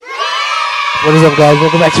What is up, guys?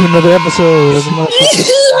 Welcome back to another episode of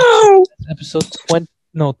the episode 20,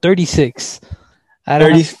 no, 36. I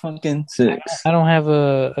don't 30 have, fucking 6. I don't have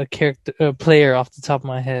a character a player off the top of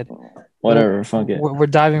my head. Whatever, fuck it. We're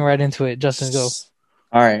diving right into it. Justin, go.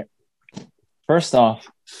 All right. First off,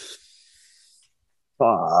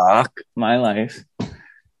 fuck my life.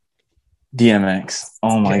 DMX.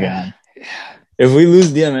 Oh my God. If we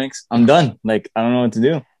lose DMX, I'm done. Like, I don't know what to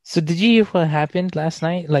do. So did you hear what happened last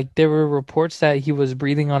night? Like, there were reports that he was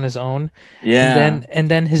breathing on his own. Yeah. And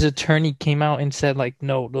then his attorney came out and said, like,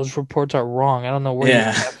 no, those reports are wrong. I don't know where you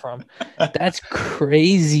got that from. That's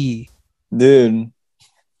crazy. Dude.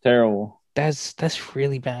 Terrible. That's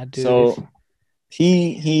really bad, dude. So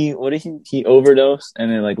he overdosed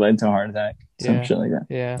and it like led to a heart attack. Some shit like that.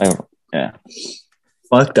 Yeah. Yeah.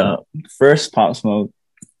 Fucked up. First Pop Smoke.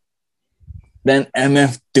 Then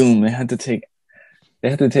MF Doom. They had to take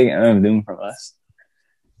MF Doom from us.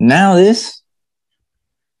 Now this,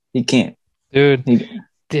 he can't. Dude,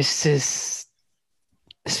 it's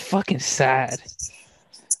fucking sad.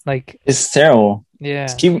 Like, it's terrible. Yeah.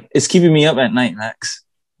 It's keeping me up at night, Max.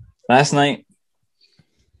 Last night,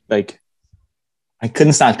 like, I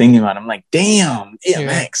couldn't stop thinking about it. I'm like, damn,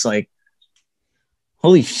 Max, like,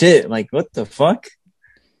 holy shit, like, what the fuck?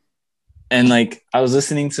 And like, I was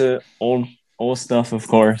listening to old stuff, of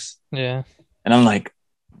course. Yeah. And I'm like,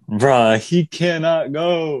 bruh, he cannot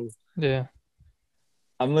go. Yeah.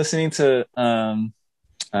 I'm listening to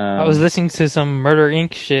I was listening to some Murder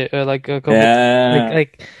Inc. shit like a couple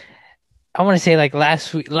like I want to say like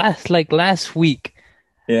last week.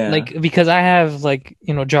 Yeah. Like, because I have like,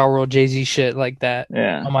 Ja Rule, Jay-Z shit like that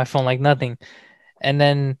on my phone, like nothing. And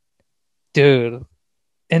then, dude,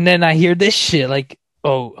 I hear this shit like,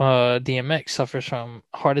 DMX suffers from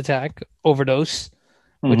heart attack, overdose,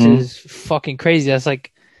 which is fucking crazy. That's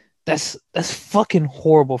like, that's fucking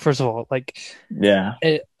horrible. First of all, like,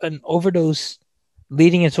 an overdose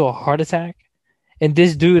leading into a heart attack, and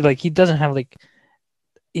this dude, like, he doesn't have like,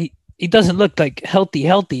 he doesn't look like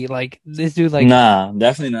healthy. Like, this dude, like, nah,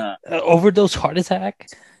 definitely not. Overdose heart attack,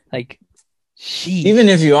 like, sheesh. Even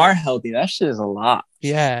if you are healthy, that shit is a lot.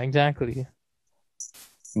 Yeah, exactly.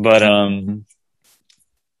 But I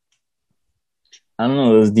don't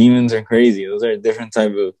know. Those demons are crazy. Those are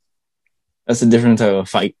that's a different type of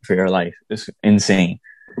fight for your life. It's insane.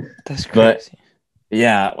 That's crazy. But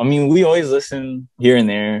yeah, I mean, we always listen here and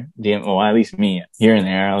there. Well, at least me, here and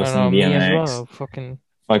there. I listen to DMX, well.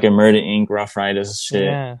 fucking Murder Inc., Rough Riders shit.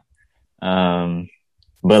 Yeah.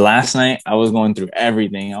 But last night I was going through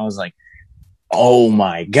everything. I was like, oh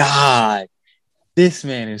my God, this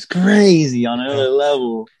man is crazy on another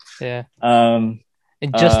level. Yeah.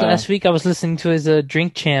 And just last week, I was listening to his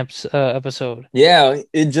Drink Champs episode. Yeah,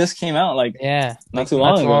 it just came out not too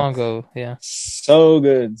long ago. Yeah, so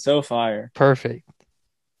good, so fire, perfect,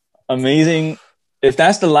 amazing. If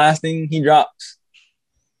that's the last thing he drops,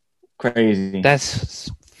 crazy. That's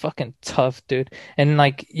fucking tough, dude. And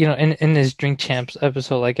like, in his Drink Champs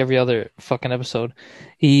episode, like every other fucking episode,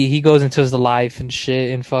 he goes into his life and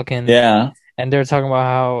shit and fucking And they're talking about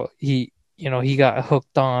how he got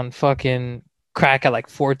hooked on fucking crack at like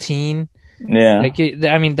 14. Yeah. Like,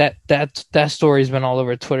 I mean, that story's been all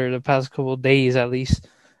over Twitter the past couple of days at least.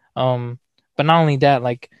 But not only that,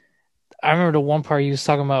 like, I remember the one part he was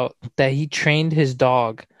talking about that he trained his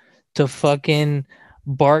dog to fucking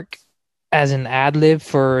bark as an ad lib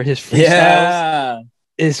for his freestyles. Yeah.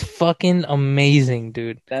 Is fucking amazing,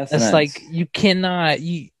 dude. That's nuts. Like, you can't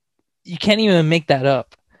even make that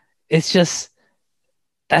up. It's just,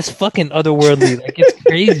 that's fucking otherworldly. Like, it's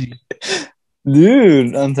crazy.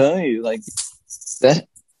 Dude, I'm telling you, like, that,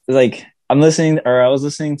 like, I was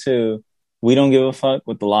listening to We Don't Give a Fuck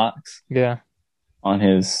with the Locks. Yeah. On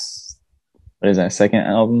his, what is that, second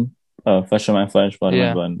album? Flesh of My Flesh, Blood of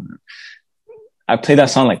My Blood. I played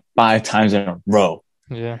that song like 5 times in a row.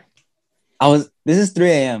 Yeah. This is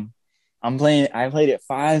 3 a.m. I played it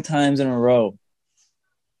 5 times in a row.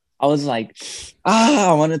 I was like,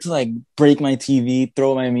 I wanted to like break my TV,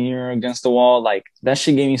 throw my mirror against the wall. Like, that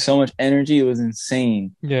shit gave me so much energy. It was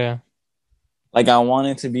insane. Yeah. Like, I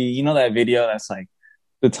wanted to be, that video that's like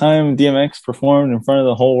the time DMX performed in front of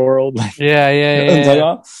the whole world. Like,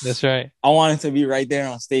 yeah. That's right. I wanted to be right there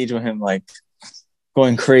on stage with him, like,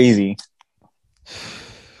 going crazy.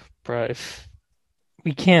 Bro,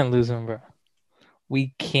 we can't lose him, bro.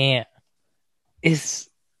 We can't. He's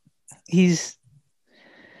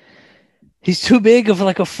too big of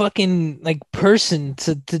like a fucking like person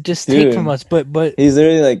to just take from us. But he's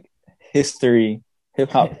literally like history, hip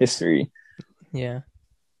hop history. Yeah.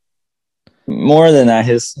 More than that,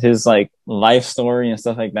 his like life story and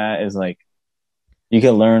stuff like that is like you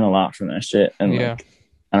can learn a lot from that shit. And like,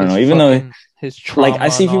 I don't know, even though his trauma, like I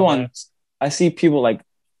see people like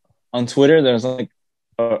on Twitter, there's like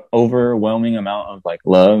an overwhelming amount of like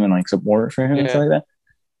love and like support for him and stuff like that.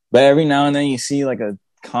 But every now and then you see like a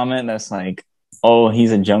comment that's like, oh,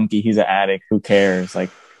 he's a junkie, he's an addict, who cares? Like,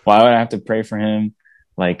 why would I have to pray for him?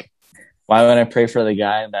 Like, why would I pray for the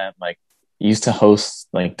guy that like used to host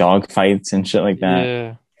like dog fights and shit like that?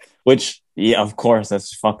 Yeah. Which, yeah, of course,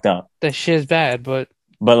 that's fucked up. That shit is bad, but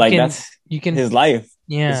like that's his life.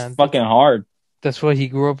 Yeah, it's fucking hard. That's what he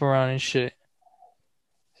grew up around and shit.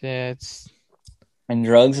 Yeah, and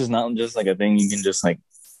drugs is not just like a thing you can just like,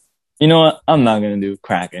 you know what? I'm not gonna do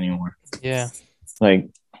crack anymore. Yeah, like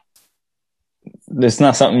it's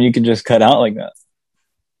not something you can just cut out like that.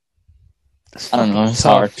 I don't know. It's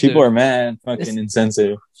hard. People are mad, fucking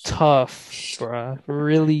insensitive. Tough, bro.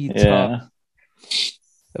 Really tough.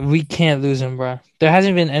 We can't lose him, bro. There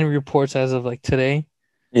hasn't been any reports as of like today.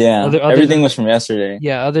 Yeah, everything was from yesterday.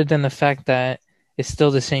 Yeah, other than the fact that it's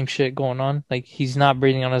still the same shit going on. Like he's not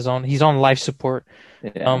breathing on his own. He's on life support.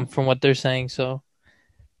 From what they're saying. So,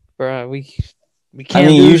 bro, we can't. I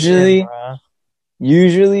mean,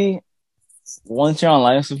 usually, once you're on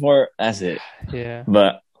life support, that's it. Yeah.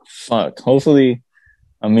 But fuck, hopefully,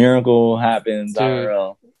 a miracle happens. Dude,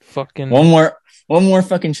 IRL. Fucking one more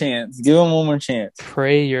fucking chance. Give him one more chance.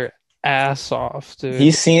 Pray your ass off, dude.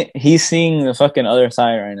 He's seeing the fucking other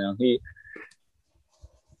side right now.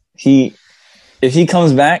 He if he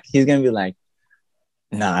comes back, he's gonna be like,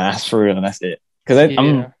 nah, that's for real. That's it. Because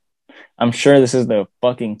I'm sure this is the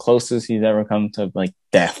fucking closest he's ever come to like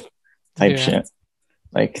death type shit.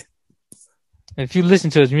 Like, if you listen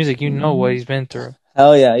to his music, you know what he's been through.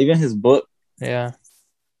 Hell yeah, even his book. Yeah,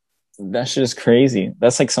 that shit is crazy.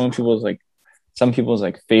 That's like some people's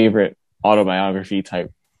favorite autobiography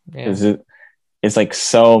type. Yeah. It's like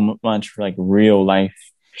so much like real life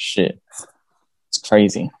shit. It's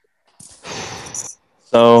crazy.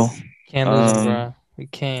 So can't lose him, bro. We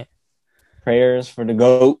can't. Prayers for the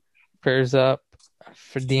GOAT. Prayers up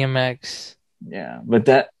for DMX. Yeah, but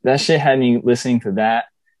that shit had me listening to that,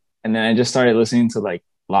 and then I just started listening to like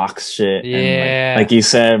Locks shit. Yeah, and like you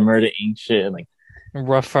said, Murder Inc. shit, like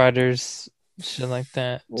Rough Riders shit like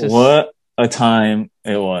that. What a time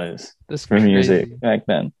it was for music back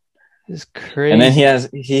then. It's crazy. And then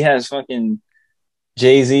he has fucking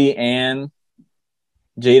Jay-Z and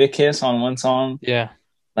Jadakiss on one song. Yeah,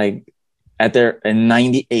 like in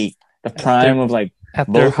 '98, the prime of like at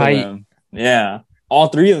both their height. Of them. Yeah, all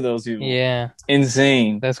three of those people. Yeah,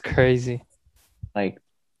 insane. That's crazy. Like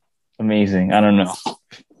amazing. I don't know.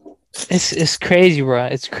 It's crazy, bro.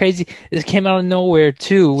 It's crazy. It came out of nowhere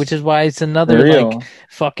too, which is why it's another like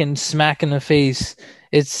fucking smack in the face.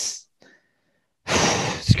 It's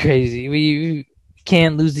crazy. We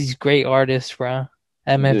can't lose these great artists, bro.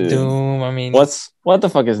 MF Doom. I mean, what the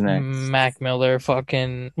fuck is next? Mac Miller.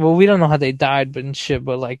 Fucking. Well, we don't know how they died, but and shit.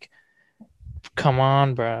 But like, come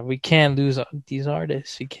on, bro. We can't lose these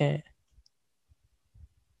artists. We can't.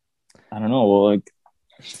 I don't know. Well, like,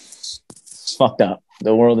 it's fucked up.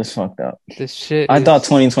 The world is fucked up. This shit. I thought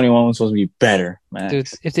 2021 was supposed to be better, man. Dude,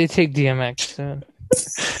 if they take DMX, dude.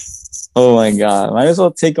 Oh my god! Might as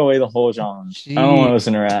well take away the whole genre. Jeez, I don't want to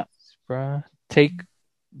listen to rap, bro.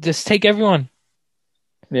 Just take everyone.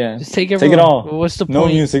 Yeah, just take everyone. Take it all. What's the point? No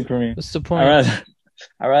music for me. What's the point?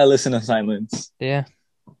 I rather listen to silence. Yeah.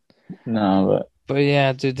 No, but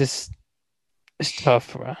yeah, dude, it's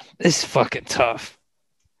tough, bro. It's fucking tough.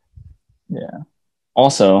 Yeah.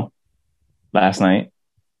 Also, last night,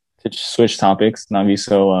 to switch topics, not be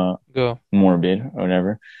so morbid or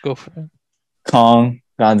whatever. Go for it. Kong,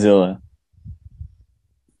 Godzilla.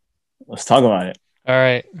 Let's talk about it. All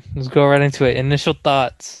right, let's go right into it. Initial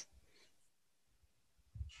thoughts.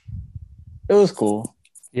 It was cool.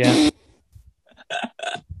 Yeah.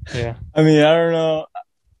 Yeah. I mean, I don't know.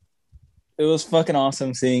 It was fucking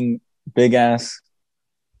awesome seeing big ass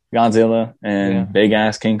Godzilla and big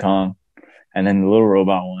ass King Kong, and then the little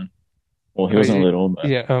robot one. Well, he wasn't little, but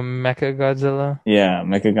Mecha Godzilla. Yeah,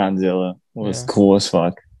 Mecha Godzilla was cool as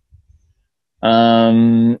fuck.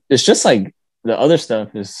 It's just like the other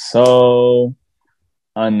stuff is so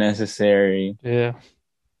unnecessary. Yeah.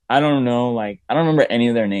 I don't know, like I don't remember any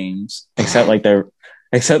of their names except that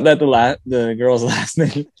the girl's last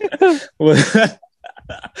name was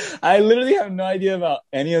I literally have no idea about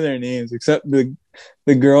any of their names except the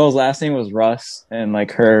girl's last name was Russ and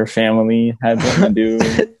like her family had something to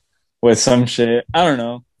do with some shit. I don't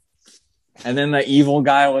know. And then the evil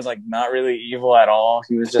guy was like not really evil at all.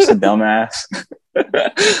 He was just a dumbass.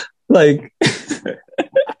 Like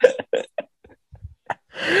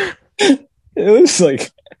it was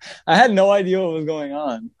like I had no idea what was going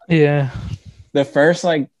on. Yeah. The first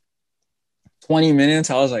like 20 minutes,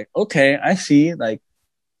 I was like, okay, I see. Like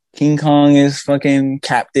King Kong is fucking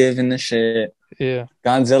captive in the shit. Yeah.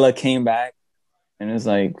 Godzilla came back and it's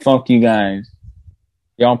like, fuck you guys.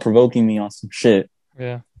 Y'all provoking me on some shit.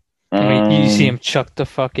 Yeah. You see him chuck the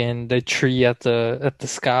tree at the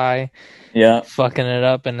sky. Yeah. Fucking it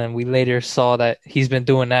up, and then we later saw that he's been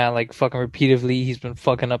doing that like fucking repeatedly. He's been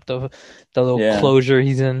fucking up the little closure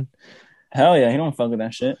he's in. Hell yeah, he don't fuck with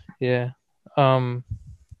that shit. Yeah.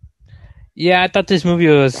 Yeah, I thought this movie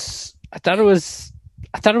was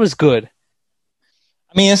good.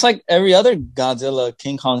 I mean, it's like every other Godzilla,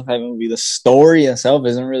 King Kong type movie. The story itself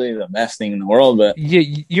isn't really the best thing in the world, but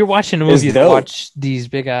you're watching the movie to watch these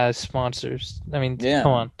big ass monsters. I mean,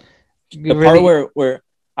 come on. The part where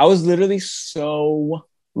I was literally so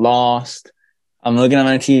lost. I'm looking at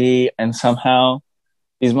my TV, and somehow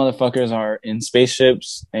these motherfuckers are in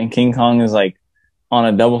spaceships, and King Kong is like on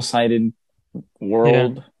a double-sided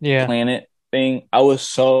world planet thing. I was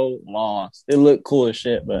so lost. It looked cool as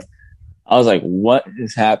shit, but I was like, what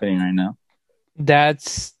is happening right now?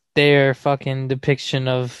 That's their fucking depiction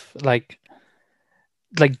of like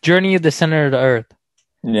Journey of the Center of the Earth.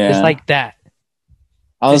 Yeah. It's like that.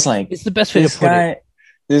 I was like, it's the best way to put it.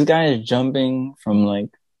 This guy is jumping from like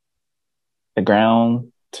the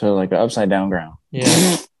ground to like the upside down ground.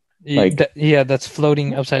 Yeah. Like that's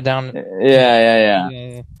floating upside down.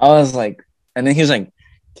 Yeah. I was like, and then he was like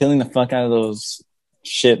killing the fuck out of those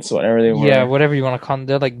shits, whatever they were. Yeah, whatever you want to call them.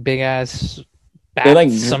 They're like big ass bats, they're like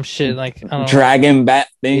some shit like dragon bat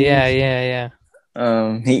things. Yeah.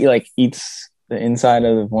 He like eats the inside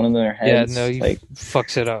of one of their heads. Yeah, no, he like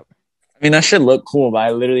fucks it up. I mean, that shit looked cool, but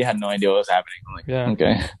I literally had no idea what was happening. I'm like,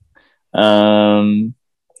 okay.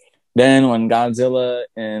 Then when Godzilla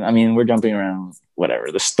and I mean, we're jumping around.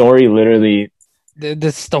 Whatever. The story literally.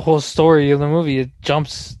 That's the whole story of the movie. It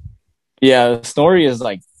jumps. Yeah, the story is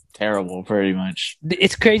like terrible, pretty much.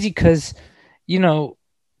 It's crazy because,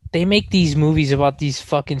 they make these movies about these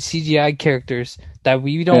fucking CGI characters that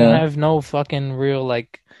we don't have no fucking real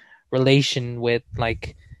like relation with,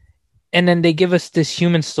 like, and then they give us this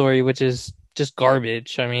human story which is just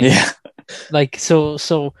garbage. I mean, like so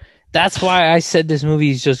that's why I said this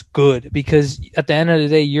movie is just good, because at the end of the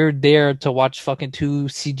day you're there to watch fucking two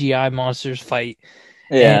CGI monsters fight.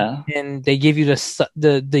 Yeah, and they give you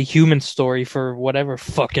the human story for whatever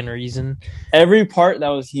fucking reason. Every part that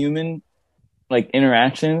was human, like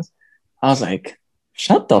interactions, I was like,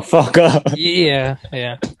 shut the fuck up. Yeah.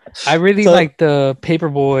 I really like the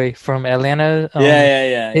Paperboy from Atlanta.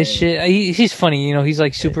 His shit. He's funny, he's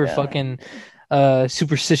like super fucking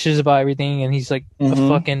superstitious about everything, and he's like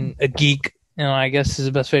a geek. I guess is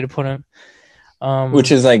the best way to put him.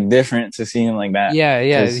 Which is like different to see him like that. Yeah.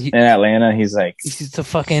 In Atlanta, he's a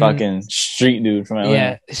fucking street dude from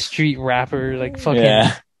Atlanta. Yeah, street rapper, like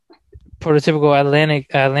fucking prototypical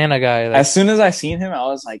Atlanta guy. Like, as soon as I seen him, I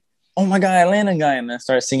was like, "Oh my god, Atlanta guy!" And I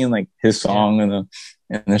started singing like his song in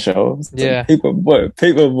the show. It's like,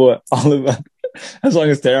 Paperboy, all about. That song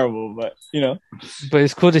is terrible, but But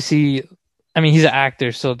it's cool to see. I mean, he's an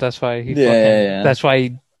actor, so that's why that's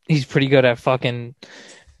why he's pretty good at fucking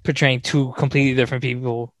portraying two completely different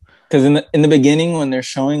people. Because in the beginning, when they're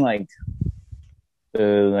showing like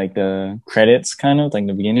the credits, kind of like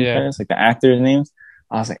the beginning credits, like the actors' names,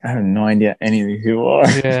 I was like, I have no idea any of these people are.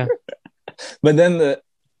 Yeah. but then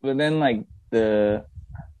like the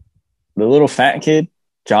little fat kid,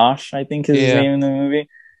 Josh, I think is his name in the movie.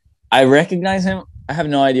 I recognize him. I have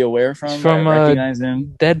no idea where from. From I recognize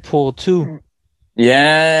him. Deadpool 2.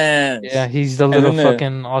 Yes. Yeah, he's the little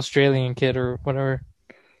fucking Australian kid or whatever.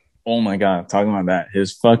 Oh my god, talking about that.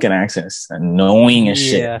 His fucking accent is annoying as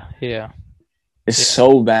shit. Yeah. It's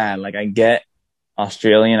so bad. Like, I get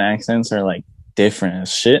Australian accents are like different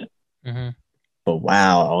as shit. Mm-hmm. But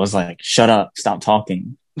wow, I was like, shut up, stop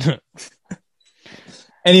talking.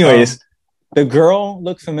 Anyways, the girl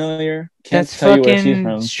looked familiar. Can't tell you where she's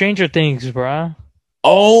from. Stranger Things, bruh.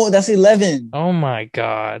 Oh, that's 11. Oh my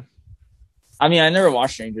god. I mean, I never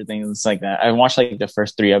watched Stranger Things like that. I watched like the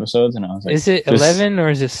first 3 episodes, and I was like, "Is it 11 or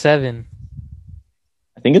is it 7?"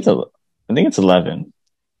 I think it's 11.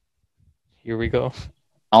 Here we go.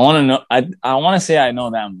 I want to know. I want to say I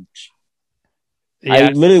know that much. Yeah, I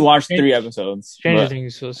literally watched 3 episodes. Stranger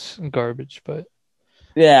Things was garbage, but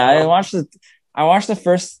yeah, I watched the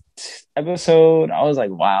first episode. I was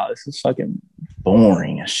like, wow, this is fucking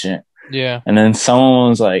boring as shit. Yeah, and then someone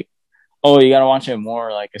was like, oh, you gotta watch it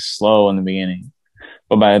more like it's slow in the beginning.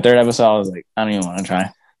 But by the 3rd episode, I was like, I don't even want to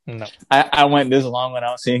try. No. I went this long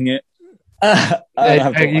without seeing it.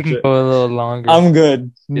 You can go a little longer. I'm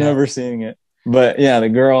good. Never seeing it. But yeah, the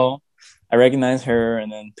girl, I recognize her,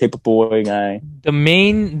 and then Paperboy guy. The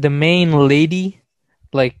main lady,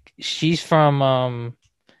 like she's from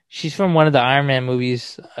one of the Iron Man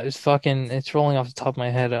movies. It's rolling off the top of my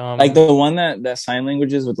head. Like the one that sign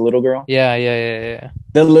languages with the little girl. Yeah.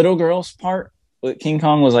 The little girl's part with King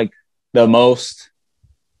Kong was like the most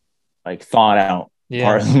like thought out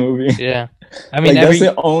part of the movie. Yeah, I mean, like that's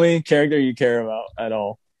the only character you care about at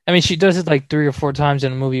all. I mean, she does it like 3 or 4 times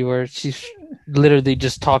in a movie where she's literally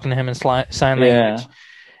just talking to him in sign language.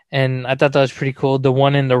 And I thought that was pretty cool. The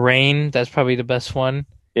one in the rain, that's probably the best one.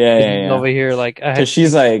 Yeah. Over here, like, because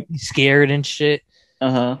she's like scared and shit.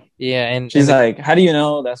 Yeah, and she's like, "How do you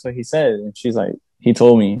know that's what he said?" And she's like, "He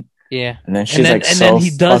told me." Yeah, and then she's like, "So he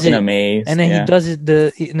does fucking amazed." And then he does it.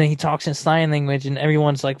 And then he talks in sign language, and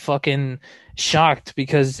everyone's like fucking shocked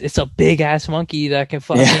because it's a big ass monkey that can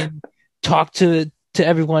fucking talk to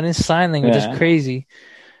everyone in sign language. It's crazy.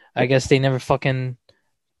 I guess they never fucking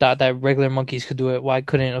thought that regular monkeys could do it. Why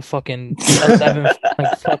couldn't a fucking 11,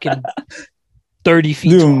 like fucking 30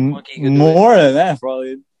 feet tall monkey could do more than that,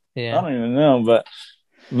 probably. Yeah, I don't even know, but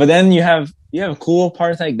then you have cool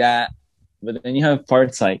parts like that, but then you have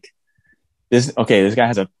parts like this. Okay, this guy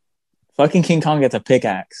has a fucking King Kong gets a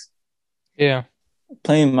pickaxe. Yeah,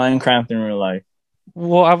 playing Minecraft in real life.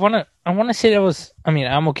 Well, I wanna say that was. I mean,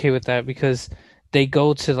 I'm okay with that because they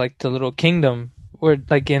go to like the little kingdom or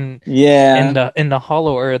like in the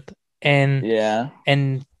Hollow Earth and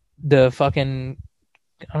and the fucking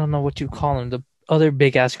I don't know what you call them, the other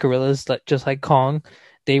big ass gorillas like just like Kong,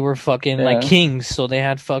 they were fucking like kings, so they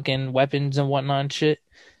had fucking weapons and whatnot and shit.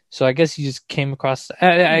 So I guess you just came across.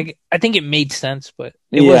 I think it made sense, but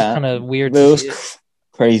it was kind of weird. It was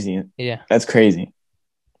crazy. Yeah, that's crazy.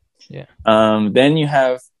 Yeah. Then you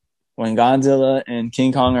have when Godzilla and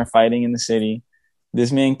King Kong are fighting in the city.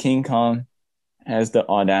 This man King Kong has the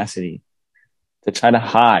audacity to try to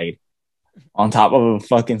hide on top of a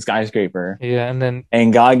fucking skyscraper. Yeah,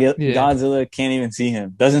 and Godzilla can't even see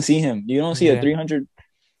him. Doesn't see him. You don't see a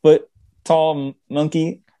 300-foot tall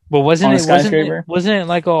monkey. But wasn't it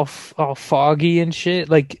like all foggy and shit?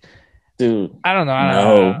 Like, dude, I don't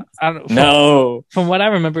know. No. From what I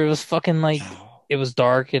remember, it was fucking like it was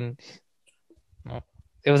dark and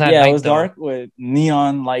it was at night. It was dark with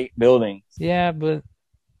neon light buildings. Yeah, but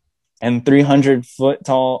and 300-foot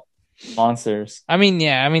tall monsters. I mean,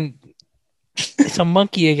 it's a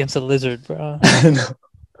monkey against a lizard, bro.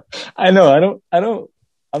 I know.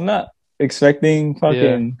 I'm not expecting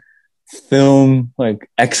fucking film like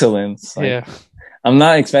excellence. Like, I'm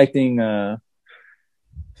not expecting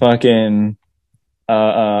fucking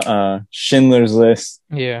Schindler's List.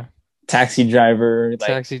 Yeah. Taxi Driver.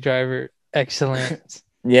 Excellent.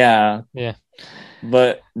 Yeah.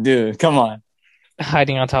 But dude, come on.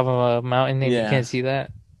 Hiding on top of a mountain, you can't see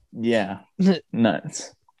that. Yeah.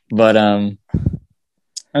 Nuts. But I mean,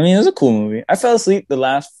 it was a cool movie. I fell asleep the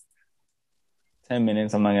last 10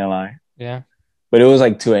 minutes, I'm not gonna lie. Yeah. But it was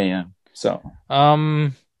like 2 a.m. So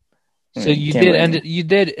so you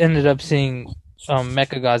did ended up seeing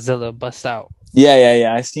Mechagodzilla bust out.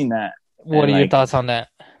 Yeah, I seen that. What are your thoughts on that?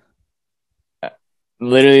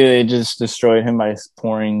 Literally, they just destroyed him by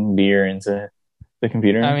pouring beer into the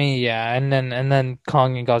computer. I mean, yeah, and then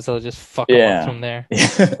Kong and Godzilla just fuck him up from there.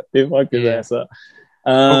 They fucked his ass up.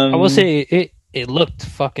 I will say it looked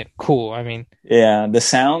fucking cool. I mean, the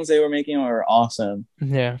sounds they were making were awesome.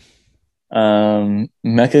 Yeah.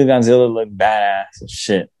 Mechagodzilla looked badass as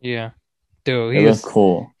shit. Yeah, dude, he looked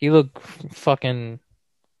cool. He looked fucking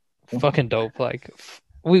dope. Like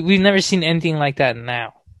we've never seen anything like that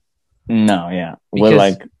now. No, yeah. Because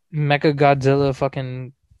like Mechagodzilla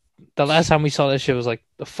fucking the last time we saw that shit was like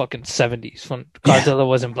the fucking 70s when Godzilla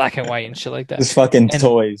was in black and white and shit like that. Just fucking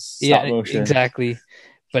toys. Stop motion. Exactly.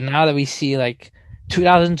 But now that we see like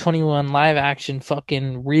 2021 live action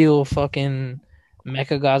fucking real fucking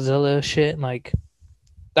Mechagodzilla shit, like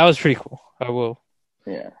that was pretty cool. I will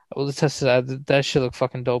attest to that. That shit looked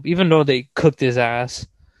fucking dope. Even though they cooked his ass,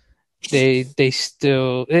 they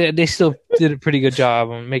still did a pretty good job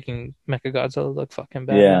on making Mechagodzilla look fucking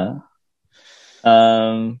bad. Yeah.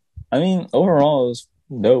 I mean, overall, it was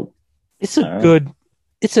dope. It's a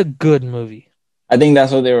good movie. I think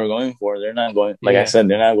that's what they were going for. They're not going, like I said,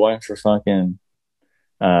 they're not going for fucking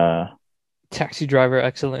Taxi Driver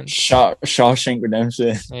excellence. Shawshank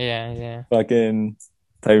Redemption. Yeah. Fucking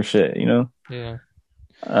type shit, you know? Yeah.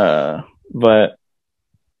 But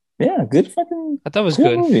yeah, good fucking. I thought it was cool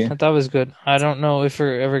good. Movie. I thought it was good. I don't know if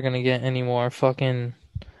we're ever gonna get any more fucking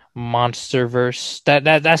MonsterVerse.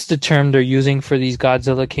 That's the term they're using for these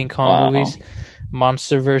Godzilla King Kong movies,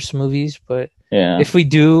 MonsterVerse movies. But if we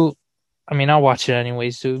do, I mean, I'll watch it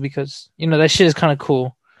anyways, dude, because that shit is kind of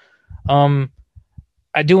cool.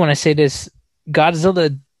 I do want to say this: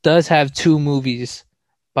 Godzilla does have 2 movies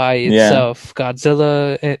by itself. Yeah.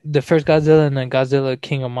 Godzilla, the first Godzilla, and then Godzilla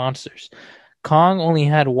King of Monsters. Kong only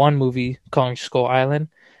had 1 movie, Kong Skull Island.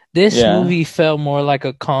 This movie felt more like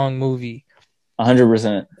a Kong movie.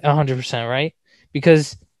 100%. 100%, right?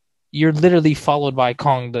 Because you're literally followed by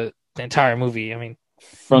Kong the entire movie. I mean,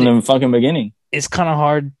 from the fucking beginning. It's kind of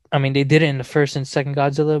hard. I mean, they did it in the first and second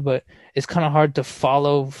Godzilla, but it's kind of hard to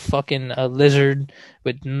follow fucking a lizard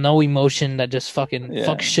with no emotion that just fucking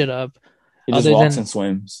fucks shit up. He just walks and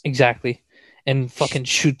swims. Exactly. And fucking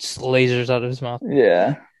shoots lasers out of his mouth.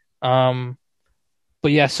 Yeah.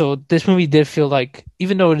 But yeah, so this movie did feel like,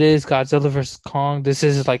 even though it is Godzilla vs. Kong, this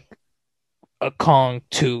is like a Kong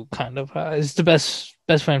 2 kind of. It's the best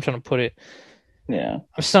way I'm trying to put it. Yeah.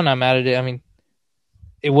 I'm still not mad at it. I mean,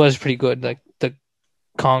 it was pretty good, like the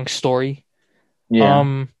Kong story.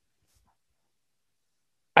 Yeah.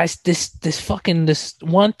 This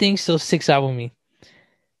one thing still sticks out with me.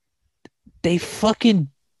 They fucking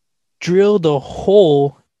drilled a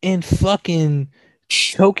hole in fucking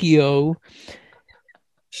Tokyo,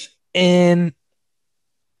 and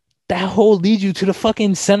that hole leads you to the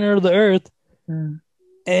fucking center of the earth.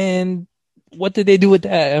 And what did they do with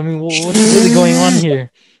that? I mean, what's really going on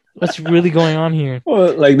here? What's really going on here?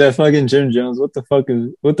 Well, like that fucking Jim Jones. What the fuck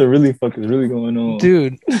is really going on?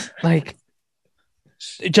 Dude, like,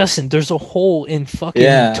 Justin, there's a hole in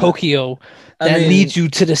fucking Tokyo that leads you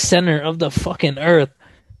to the center of the fucking earth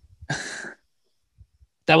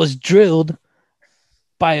that was drilled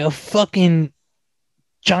by a fucking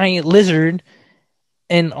giant lizard,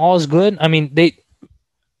 and all's good. I mean,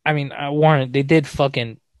 I warned, they did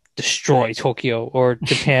fucking destroy Tokyo or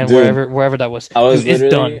Japan, dude, wherever that was.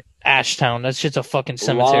 It's done. Ashtown. That shit's a fucking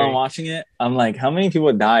cemetery. While I'm watching it, I'm like, how many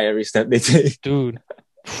people die every step they take? Dude,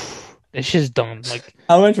 this shit's done. Like,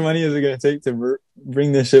 how much money is it gonna take to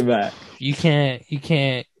bring this shit back? You can't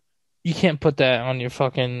put that on your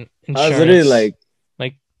fucking insurance. I was literally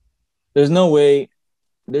like, there's no way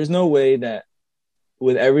that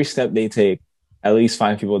with every step they take, at least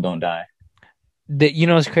 5 people don't die.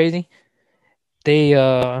 What's crazy? They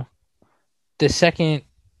the second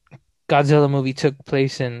Godzilla movie took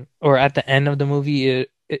place at the end of the movie,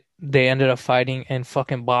 they ended up fighting in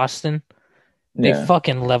fucking Boston. They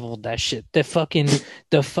fucking leveled that shit. The fucking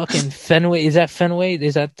Fenway, is that Fenway?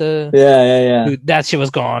 Is that the Yeah. Dude, that shit was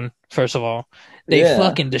gone, first of all. They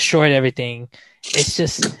fucking destroyed everything. It's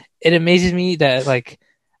just, it amazes me that, like,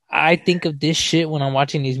 I think of this shit when I'm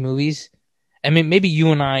watching these movies. I mean, maybe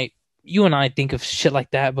you and I think of shit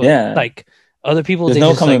like that, but like other people, there's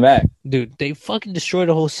no coming back. Dude, they fucking destroyed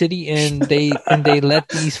a whole city, and they let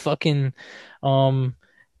these fucking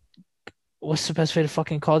what's the best way to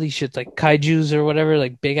fucking call these shits? Like kaijus or whatever,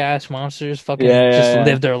 like big ass monsters fucking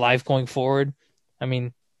live their life going forward. I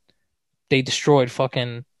mean, they destroyed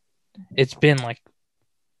fucking, it's been like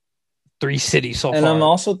 3 cities so far. And I'm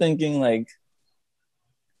also thinking, like,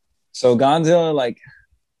 so Godzilla, like,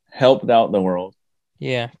 helped out the world.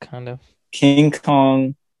 Yeah, kind of. King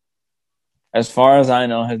Kong, as far as I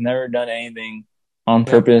know, has never done anything on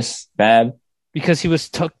purpose bad. Because he was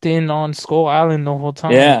tucked in on Skull Island the whole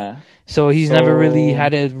time. Yeah. So he's never really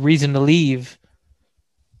had a reason to leave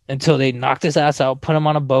until they knocked his ass out, put him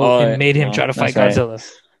on a boat, and made him try to fight Godzilla.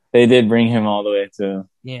 Right. They did bring him all the way to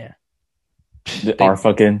our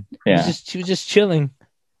fucking He was just chilling.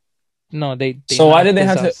 No, they so why did they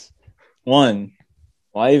have to? One,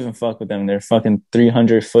 why even fuck with them? They're fucking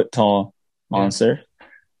 300-foot tall monster.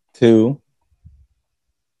 2,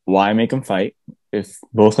 why make them fight if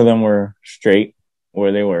both of them were straight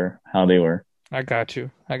where they were, how they were? I got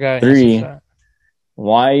you. 3,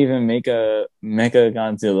 why even make a Mecha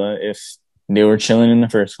Godzilla if they were chilling in the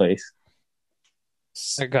first place?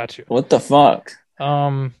 I got you. What the fuck?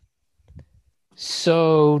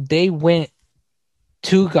 So they went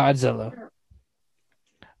to Godzilla.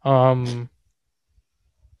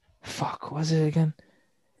 Fuck, what was it again?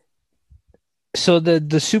 So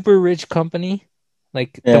the super rich company,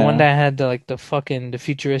 like the one that had the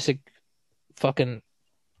futuristic fucking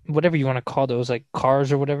whatever you want to call those, like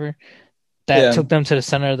cars or whatever, that took them to the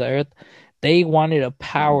center of the earth. They wanted a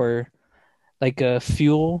power, like a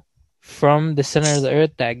fuel from the center of the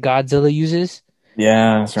earth that Godzilla uses.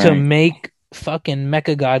 Yeah, that's right. To make fucking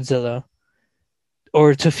Mecha Godzilla,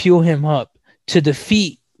 or to fuel him up to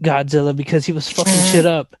defeat Godzilla because he was fucking shit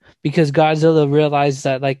up. Because Godzilla realized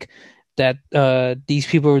that these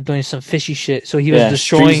people were doing some fishy shit, so he was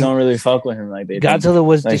destroying. Streets don't really fuck with him like they. Godzilla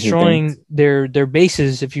was destroying their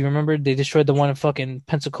bases. If you remember, they destroyed the one in fucking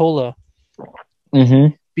Pensacola.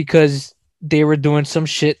 Mm-hmm. Because they were doing some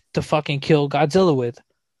shit to fucking kill Godzilla with.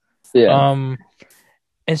 Yeah.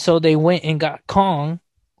 And so they went and got Kong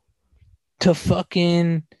to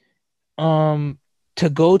fucking to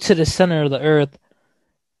go to the center of the earth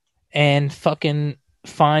and fucking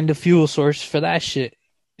find a fuel source for that shit.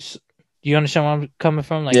 You understand where I'm coming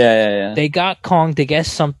from? Like, yeah. They got Kong to get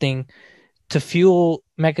something to fuel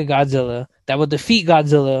Mechagodzilla that would defeat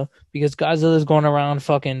Godzilla because Godzilla's going around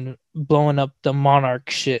fucking blowing up the Monarch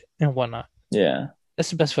shit and whatnot. Yeah.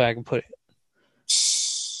 That's the best way I can put it.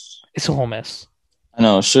 It's a whole mess. I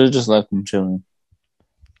know. Should have just left them chilling.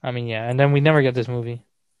 I mean, yeah. And then we never get this movie.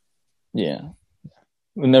 Yeah.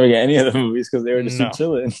 We'll never get any of the movies because they were just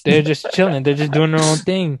chilling. They're just chilling. They're just doing their own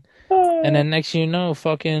thing. And then next thing you know,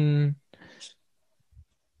 fucking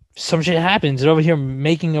some shit happens. They're over here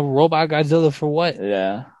making a robot Godzilla for what?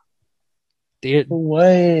 Yeah. They're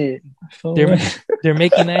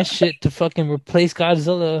making that shit to fucking replace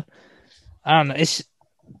Godzilla. I don't know.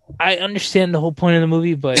 I understand the whole point of the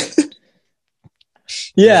movie, but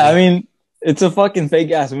yeah, I mean, it's a fucking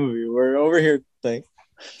fake ass movie. We're over here like,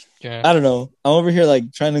 I don't know. I'm over here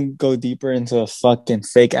like trying to go deeper into a fucking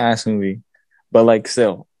fake ass movie, but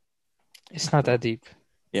still, it's not that deep.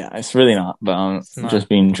 Yeah, it's really not. But I'm just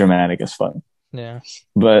being dramatic as fuck. Yeah,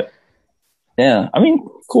 but yeah, I mean,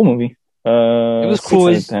 cool movie. It was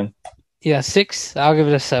cool. 6 out of 10. Yeah, 6. I'll give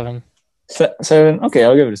it a 7. 7. Okay,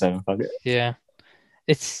 I'll give it a 7. Fuck it. Yeah,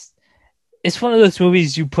 it's one of those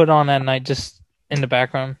movies you put on at night just in the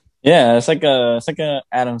background. Yeah, it's like a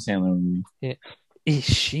Adam Sandler movie. Yeah.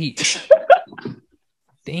 Sheesh.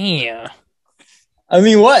 Damn. I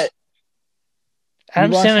mean, what?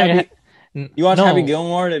 Adam Sandler. You watch Happy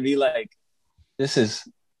Gilmore to be like, this is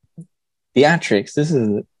theatrics. This is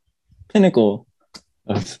the pinnacle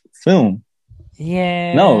of film.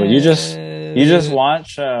 Yeah. No, you just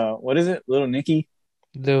watch what is it? Little Nicky.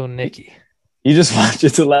 You just watch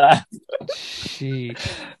it to laugh. Jeez.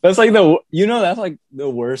 That's like that's like the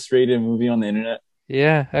worst rated movie on the internet.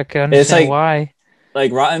 Yeah, I can understand why.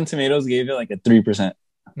 Like Rotten Tomatoes gave it like a 3%.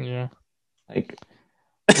 Yeah. Like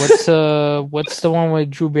what's the one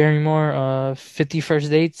with Drew Barrymore? 50 First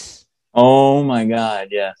Dates. Oh my god,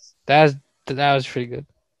 yes. That was pretty good.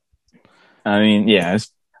 I mean, yeah.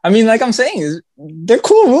 Like I'm saying, they're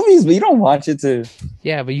cool movies, but you don't watch it to.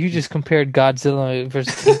 Yeah, but you just compared Godzilla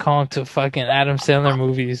versus King Kong to fucking Adam Sandler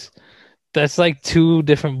movies. That's like 2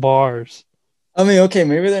 different bars. I mean, okay,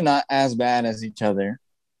 maybe they're not as bad as each other.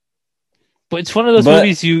 But it's one of those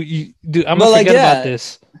movies you do. I'm gonna forget about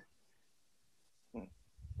this.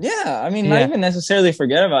 Yeah, I mean, not even necessarily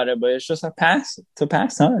forget about it, but it's just to pass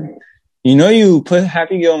time. You put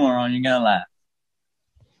Happy Gilmore on, you're gonna laugh.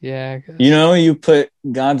 Yeah. You put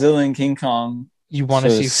Godzilla and King Kong. You want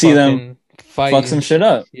to see them fight, fuck some shit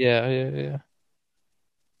up. Yeah.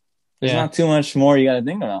 There's not too much more you got to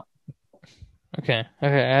think about. Okay,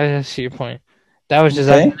 I see your point. That was just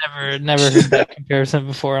I've never heard that comparison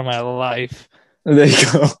before in my life. There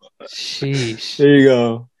you go. Sheesh. There you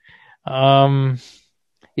go.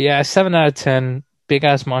 Yeah, 7 out of 10. Big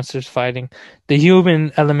ass monsters fighting. The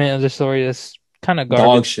human element of the story is kind of garbage.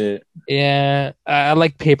 Dog shit. Yeah, I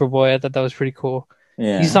like Paperboy. I thought that was pretty cool.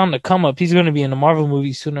 Yeah, he's on the come up. He's going to be in a Marvel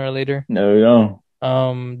movie sooner or later. There we go.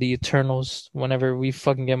 The Eternals. Whenever we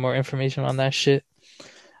fucking get more information on that shit.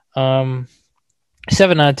 7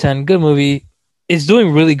 out of 10. Good movie. It's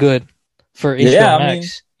doing really good for HBO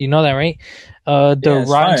Max. You know that, right? The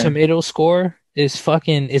Rotten Tomato score is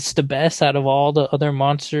it's the best out of all the other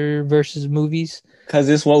monster versus movies. Because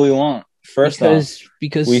it's what we want.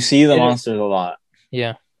 Because we see the monsters a lot.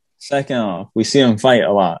 Yeah. Second off, we see them fight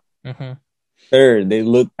a lot. Mm-hmm. Third, they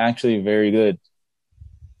look actually very good.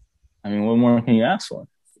 I mean, what more can you ask for?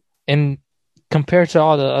 And compared to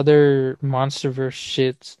all the other MonsterVerse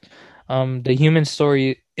shits, the human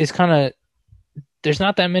story is kind of... There's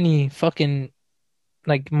not that many fucking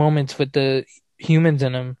like moments with the humans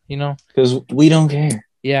in them, Because we don't care.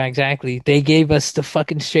 Yeah, exactly. They gave us the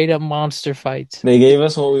fucking straight up monster fights. They gave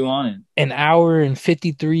us what we wanted. An hour and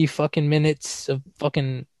 53 fucking minutes of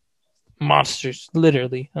fucking monsters,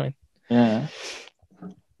 literally. Yeah,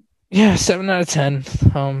 7 out of 10.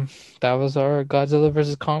 That was our Godzilla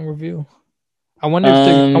vs. Kong review. I wonder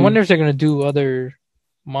if they're gonna do other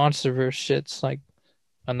MonsterVerse shits, like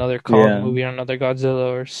another Kong movie or another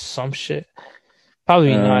Godzilla or some shit.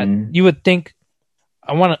 Probably not. You would think.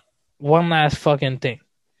 One last fucking thing.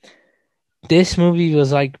 This movie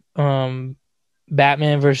was like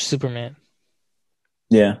Batman versus Superman.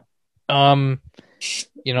 Yeah. The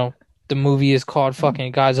movie is called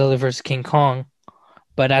fucking Godzilla versus King Kong.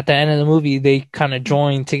 But at the end of the movie, they kind of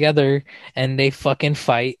join together and they fucking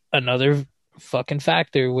fight another fucking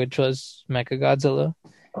factor, which was Mechagodzilla.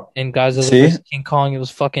 And Godzilla vs. King Kong, it was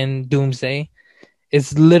fucking Doomsday.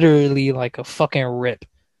 It's literally like a fucking rip.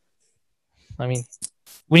 I mean,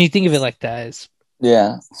 when you think of it like that, it's...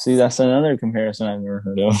 Yeah. See, that's another comparison I've never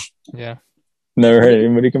heard of. Yeah. Never heard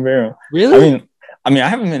anybody compare them. Really? I mean, I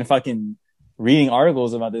haven't been fucking reading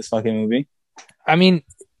articles about this fucking movie. I mean,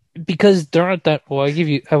 because there aren't that... Well,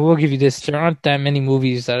 I will give you this. There aren't that many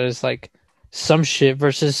movies that is like some shit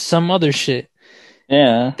versus some other shit.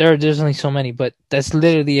 Yeah. There's only so many, but that's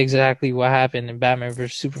literally exactly what happened in Batman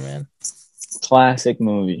vs. Superman. Classic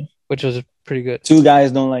movie. Which was pretty good. Two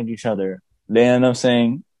guys don't like each other. They end up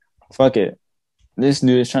saying, fuck it. This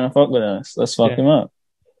dude is trying to fuck with us. Let's fuck him up.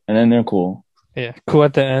 And then they're cool. Yeah, cool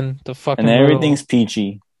at the end. The fucking and everything's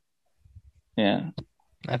peachy. Yeah.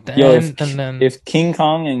 At the end, and then if King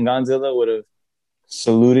Kong and Godzilla would have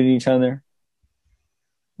saluted each other,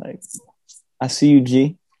 like, I see you,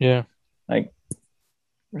 G. Yeah. Like,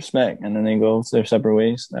 respect. And then they go their separate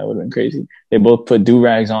ways. That would have been crazy. They both put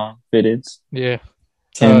do-rags on, fitteds. Yeah.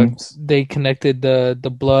 Tims. They connected the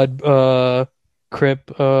blood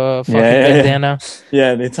crip fucking bandana.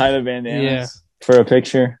 Yeah, they tied the bandanas for a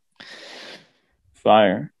picture.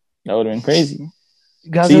 Fire. That would have been crazy.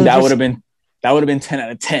 See, that would have been 10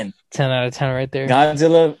 out of 10. 10 out of 10 right there.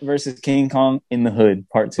 Godzilla versus King Kong in the Hood,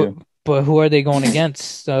 part 2. But who are they going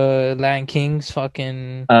against? Latin Kings,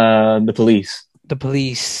 fucking... The police. The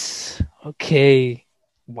police. Okay.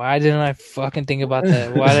 Why didn't I fucking think about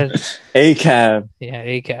that? Why did... ACAB. Yeah,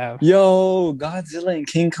 ACAB. Yo, Godzilla and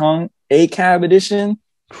King Kong ACAB edition.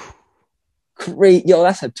 Great. Yo,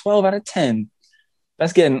 that's a 12 out of 10.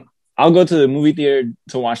 That's getting... I'll go to the movie theater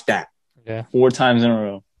to watch that. Yeah. 4 times in a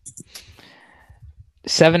row.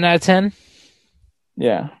 7 out of 10?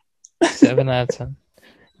 Yeah. 7 out of 10.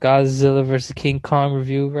 Godzilla versus King Kong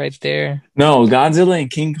review right there. No, Godzilla and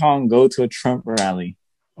King Kong go to a Trump rally.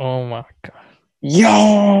 Oh my god.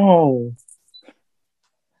 Yo!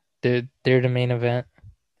 They're the main event.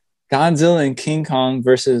 Godzilla and King Kong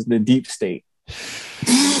versus the Deep State.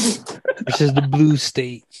 Versus the Blue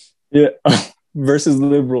State. Yeah. Versus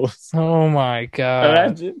liberals. Oh my god.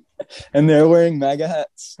 Imagine. And they're wearing MAGA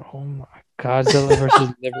hats. Oh my Godzilla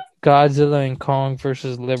versus Godzilla and Kong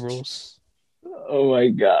versus liberals. Oh my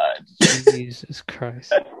god. Jesus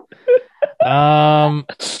Christ. All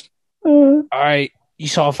right. You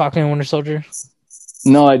saw Falcon and Winter Soldier?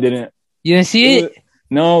 No, I didn't. You didn't see it?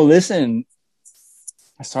 No, listen.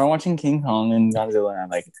 I started watching King Kong and Godzilla at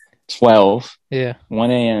like 12. Yeah. 1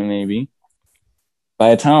 a.m. maybe. By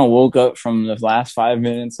the time I woke up from the last 5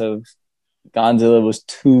 minutes of Godzilla was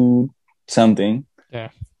 2 something. Yeah.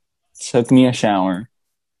 Took me a shower.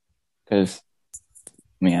 Because,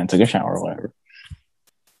 I took a shower or whatever.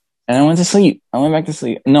 And I went to sleep. I went back to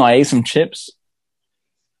sleep. No, I ate some chips.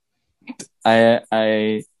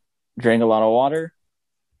 I drank a lot of water.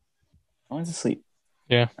 I went to sleep.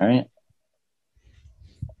 Yeah. All right.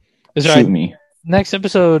 Shoot me. Next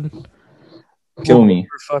episode. Kill me.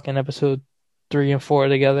 Fucking episode 3 and 4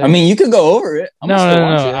 together. I mean, you could go over it. No.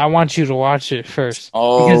 I want you to watch it first.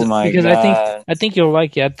 Oh my god! I think you'll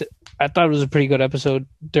like it. I thought it was a pretty good episode.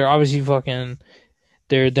 They're obviously fucking.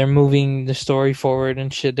 They're moving the story forward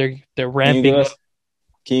and shit. They're ramping up.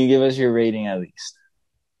 Can you give us your rating at least?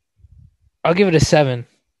 I'll give it a 7.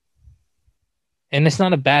 And it's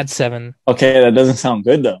not a bad 7. Okay, that doesn't sound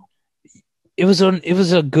good though. It was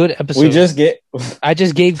a good episode. I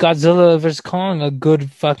just gave Godzilla vs. Kong a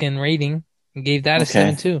good fucking rating. And gave that a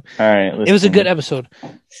 7 too. All right. It was a good episode.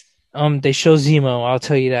 They show Zemo. I'll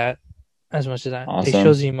tell you that. As much as that. Awesome. They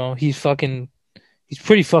show Zemo. He's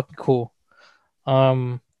pretty fucking cool.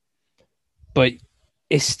 But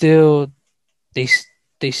it's still, they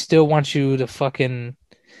still want you to fucking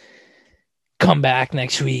come back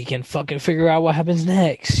next week and fucking figure out what happens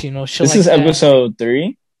next. You know, shit this is that. Episode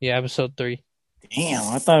 3? Yeah, episode 3.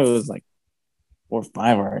 Damn, I thought it was like 4 or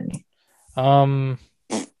 5 already.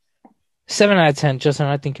 7 out of 10, Justin.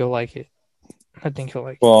 I think you'll like it.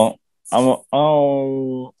 Well,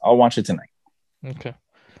 I'll watch it tonight. Okay.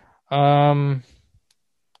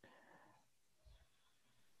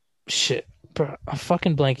 Shit, bro, I'm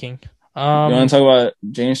fucking blanking. You want to talk about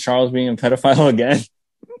James Charles being a pedophile again?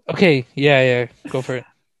 Okay, yeah, go for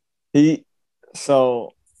it.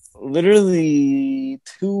 So literally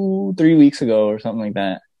 2-3 weeks ago or something like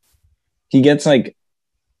that, he gets like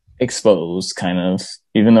exposed, kind of,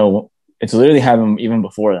 even though it's literally happened even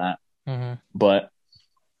before that. Mm-hmm. But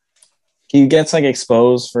he gets like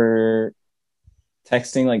exposed for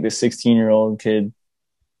texting like this 16-year-old kid,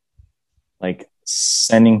 like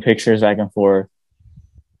sending pictures back and forth,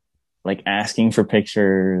 like asking for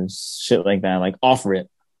pictures, shit like that, like off rip.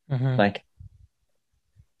 Mm-hmm. Like,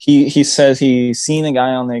 he says he's seen a guy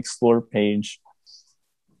on the Explore page.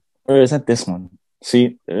 Or is that this one?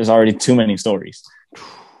 See, there's already too many stories.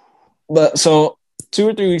 But so 2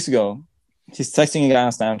 or 3 weeks ago, he's texting a guy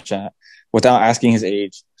on Snapchat without asking his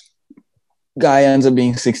age. Guy ends up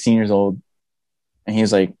being 16 years old. And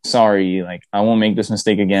he's like, sorry, like, I won't make this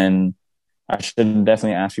mistake again. I should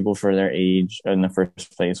definitely ask people for their age in the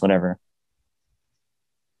first place, whatever.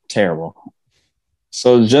 Terrible.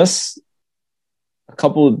 So just a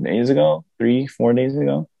couple of days ago, 3-4 days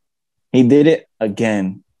ago, he did it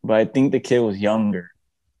again. But I think the kid was younger.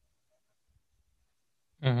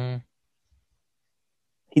 Mm-hmm.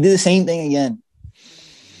 He did the same thing again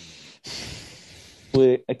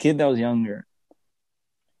with a kid that was younger.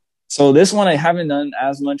 So this one I haven't done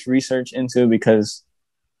as much research into because,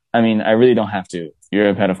 I mean, I really don't have to. You're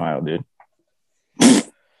a pedophile, dude.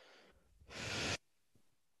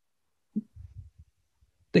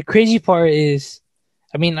 The crazy part is,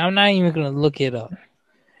 I mean, I'm not even going to look it up.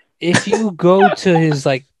 If you go to his,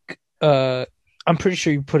 like, I'm pretty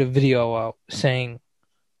sure you put a video out saying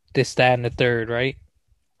this, that, and the third, right?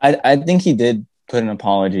 I think he did put an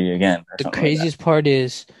apology again. The craziest part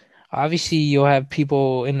is, obviously, you'll have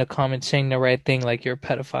people in the comments saying the right thing, like you're a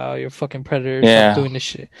pedophile, you're a fucking predator, stop doing this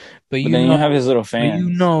shit. But then you have his little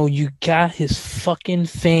fans. You got his fucking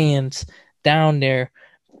fans down there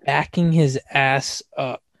backing his ass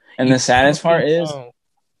up. And the saddest part is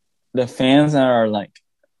the fans that are like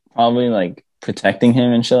probably like protecting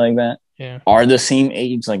him and shit like that are the same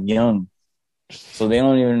age, like young. So they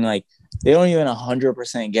don't even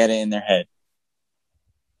 100% get it in their head.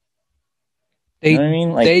 You know what I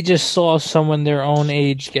mean? Like, they just saw someone their own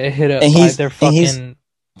age get hit up by their fucking.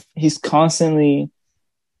 He's constantly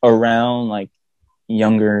around like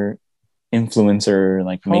younger influencer,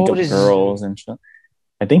 like makeup girls and stuff.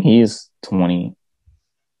 I think he's 20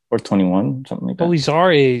 or 21, something like that. Oh, he's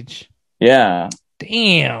our age. Yeah.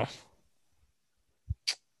 Damn.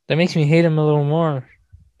 That makes me hate him a little more.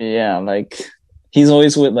 Yeah, like he's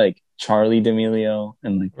always with like Charlie D'Amelio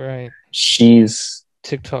and like right. She's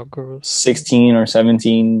TikTok girls 16 or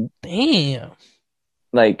 17. Damn.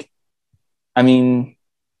 Like, I mean,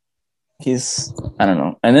 I don't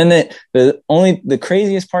know. And then the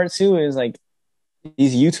craziest part too is like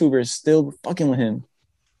these YouTubers still fucking with him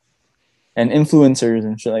and influencers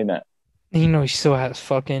and shit like that. You know, he still has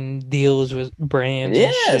fucking deals with brands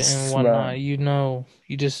and shit and whatnot. Bro.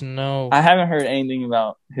 You just know. I haven't heard anything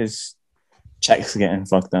about his checks getting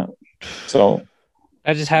fucked up. So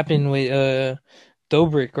that just happened with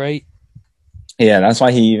Dobrik, right? Yeah, that's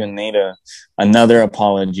why he even made another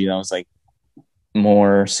apology that was like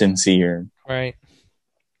more sincere. Right.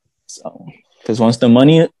 So, because once the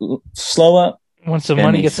money slow up, once the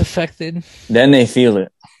money gets affected, then they feel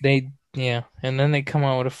it. And then they come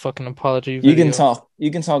out with a fucking apology video.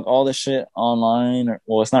 You can talk all the shit online,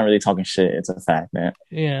 it's not really talking shit. It's a fact, man.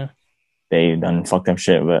 Yeah. They done fucked up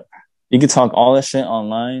shit, but you can talk all this shit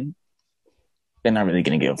online. They're not really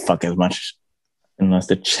gonna give a fuck as much unless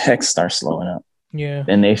the checks start slowing up. Yeah.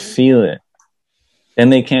 Then they feel it. Then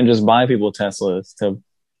they can't just buy people Teslas to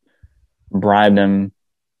bribe them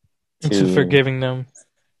into forgiving them.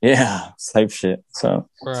 Yeah, type shit. So,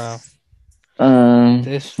 bro.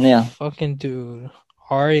 This fucking dude,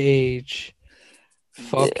 our age,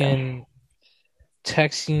 fucking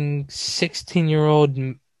texting 16-year-old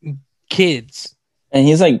kids, and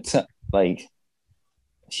he's like,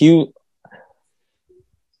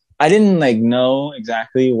 I didn't like know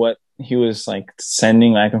exactly what he was like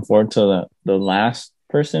sending back and forth to the last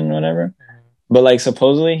person, whatever. But like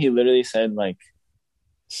supposedly he literally said like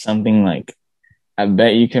something like, "I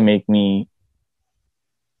bet you can make me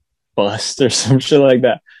bust," or some shit like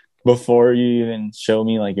that before you even show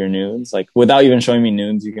me like your nudes. Like without even showing me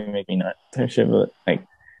nudes, you can make me nut type shit. But like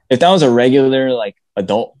if that was a regular like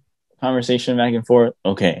adult conversation back and forth,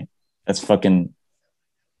 okay, that's fucking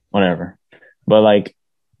whatever. But like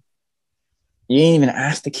you ain't even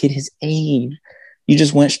asked the kid his age. You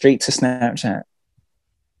just went straight to Snapchat.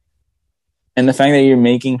 And the fact that you're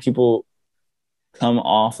making people come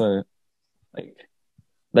off of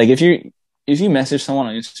like if you message someone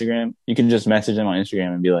on Instagram, you can just message them on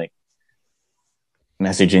Instagram and be like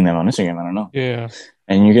messaging them on Instagram. I don't know. Yeah.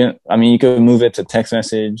 And you could move it to text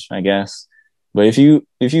message, I guess. But if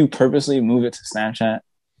you purposely move it to Snapchat,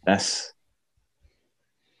 that's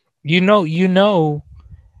you know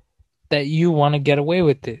that you want to get away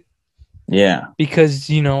with it. Yeah. Because,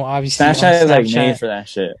 obviously Snapchat is like made for that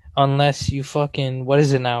shit. Unless you fucking, what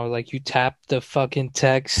is it now? Like you tap the fucking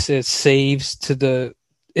text, it saves the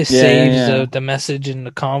message in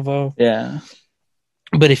the convo. Yeah.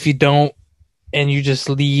 But if you don't and you just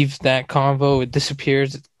leave that convo, it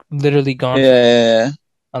disappears. literally gone. Yeah.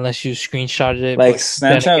 Unless you screenshotted it. Like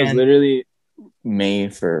Snapchat was literally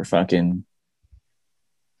made for fucking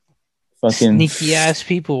sneaky ass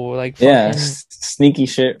people. Like fucking sneaky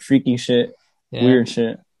shit, freaky shit, weird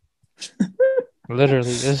shit. Literally,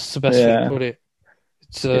 this is the best way to put it.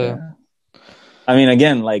 It's I mean,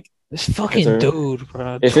 again, like this fucking dude,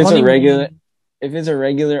 bro. If it's a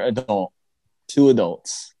regular adult, two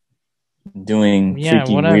adults doing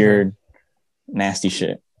freaky, weird, nasty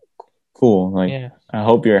shit, cool. Like, I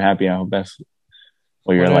hope you're happy. I hope that's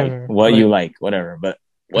what you're like, what you like, whatever. But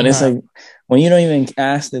when it's like when you don't even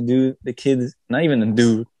ask the kids, not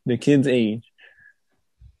even the kid's age,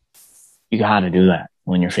 you gotta do that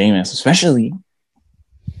when you're famous, especially.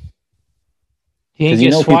 He ain't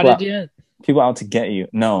get swatted yet? People out to get you.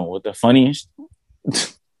 No, what the funny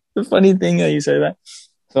thing that you say that.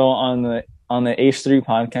 So on the H3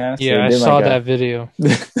 podcast, I saw that video.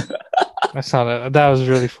 I saw that. That was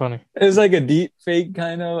really funny. It's like a deep fake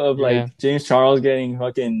kind of like James Charles getting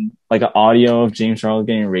fucking like an audio of James Charles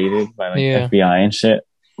getting raided by like FBI and shit.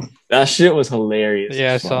 That shit was hilarious.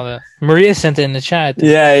 Yeah, I saw that. Maria sent it in the chat.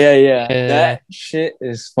 Yeah. That shit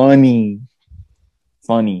is funny.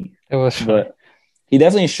 It was funny. But he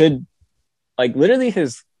definitely should, like, literally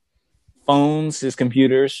his phones, his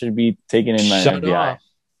computers should be taken in by the FBI.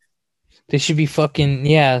 They should be fucking,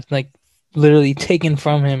 like, literally taken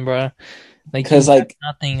from him, bro. Like, because like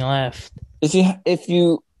nothing left. If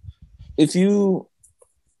you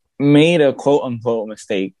made a quote unquote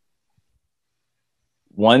mistake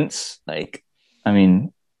once, like, I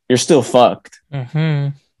mean, you're still fucked.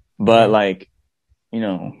 Mm-hmm. But like,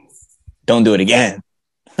 don't do it again.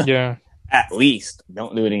 Yeah. At least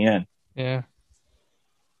don't do it again. Yeah.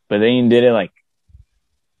 But then you did it like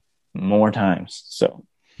more times. So,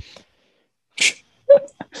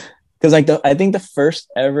 because like I think the first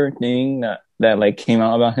ever thing that like came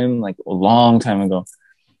out about him like a long time ago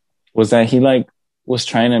was that he like was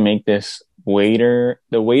trying to make this waiter.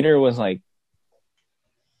 The waiter was like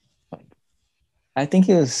I think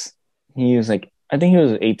he was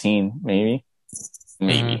 18, maybe.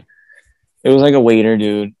 Mm-hmm. It was like a waiter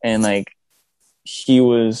dude, and like he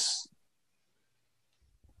was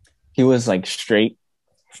like straight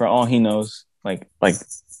for all he knows, like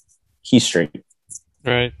he's straight.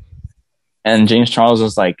 Right. And James Charles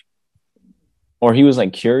was like, or he was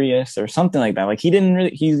like curious or something like that. Like he didn't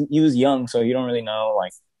really, he was young, so you don't really know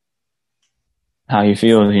like how he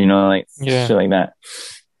feels, like shit like that.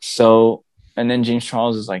 So, and then James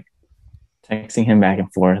Charles is like texting him back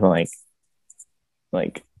and forth,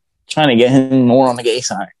 like trying to get him more on the gay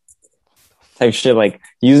side type shit, like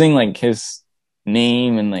using like his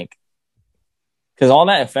name and like, because all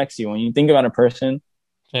that affects you when you think about a person.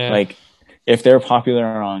 Like if they're popular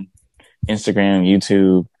on Instagram,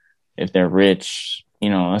 YouTube, if they're rich,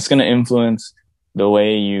 it's going to influence the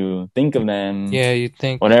way you think of them. Yeah, you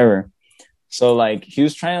think whatever. So like he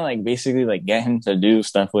was trying to like basically like get him to do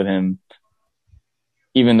stuff with him,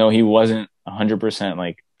 even though he wasn't 100%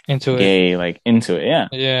 like into gay, like into it.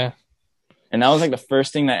 Yeah. And that was like the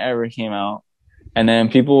first thing that ever came out. And then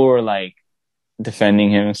people were like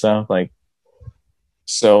defending him and stuff, like,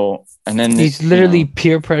 so, and then he's literally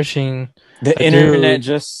peer pressuring. The internet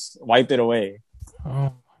just wiped it away.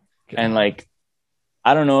 Oh, and like,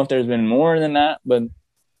 I don't know if there's been more than that, but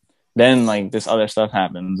then like this other stuff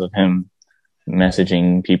happens of him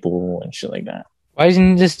messaging people and shit like that. Why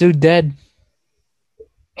isn't this dude dead?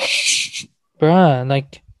 Bruh,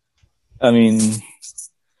 like, I mean,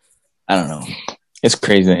 I don't know. It's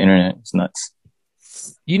crazy. The internet is nuts.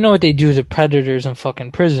 You know what they do to predators in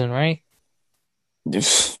fucking prison, right?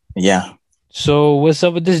 Yeah. So what's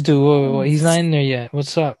up with this dude? He's not in there yet.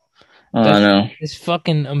 What's up? I don't know. This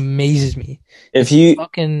fucking amazes me. If you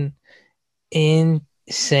fucking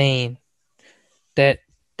insane that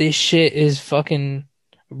this shit is fucking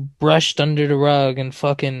brushed under the rug and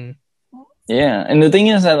fucking. Yeah, and the thing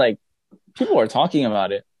is that like people are talking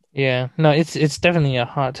about it. Yeah, no, it's definitely a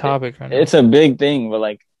hot topic right now. It's a big thing, but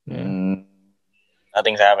like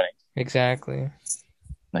nothing's happening. Exactly.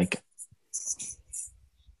 Like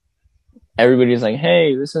everybody's like,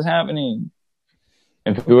 "Hey, this is happening,"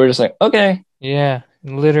 and people were just like, "Okay." Yeah,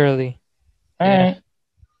 literally. All right.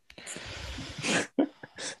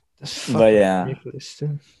 But yeah, ridiculous,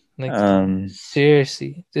 dude. Like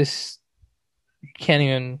seriously, this you can't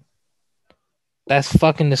even. That's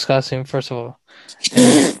fucking disgusting. First of all,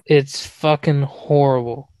 it's fucking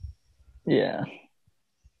horrible. Yeah.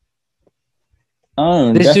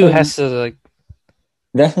 This dude has to like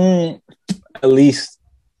definitely at least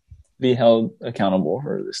be held accountable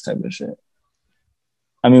for this type of shit.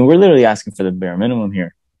 I mean, we're literally asking for the bare minimum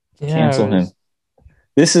here. Yeah, cancel him.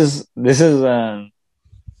 This is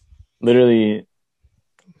literally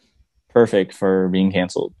perfect for being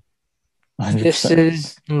canceled. 100%. This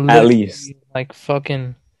is at least like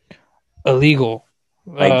fucking illegal.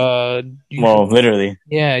 Like, literally.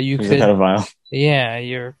 Yeah, you He's could. a pedophile. Yeah,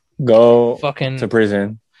 you're go fucking to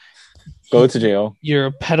prison. Go to jail. You're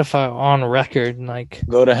a pedophile on record, like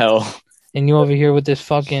go to hell. And you over here with this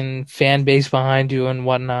fucking fan base behind you and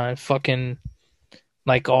whatnot, fucking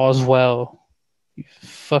like all's well. You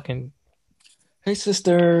fucking hey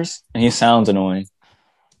sisters. And he sounds annoying.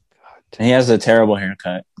 And he has a terrible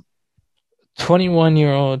haircut.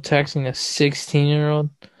 21-year-old texting a 16-year-old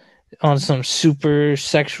on some super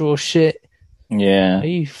sexual shit. Yeah. Are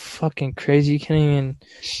you fucking crazy? You can't even.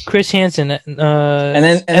 Chris Hansen, and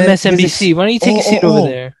then MSNBC. Why don't you take a seat over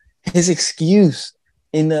there? His excuse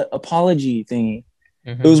in the apology thingy.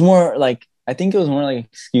 Mm-hmm. It was more like, I think it was more like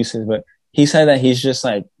excuses, but he said that he's just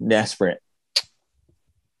like desperate.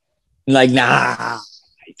 Like, nah,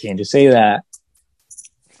 I can't just say that.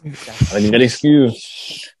 That's not a good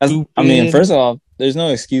excuse. I mean, first of all, there's no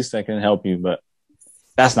excuse that can help you, but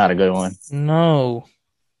that's not a good one. No.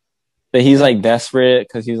 But he's like desperate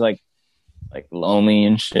because he's like lonely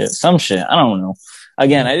and shit. Some shit. I don't know.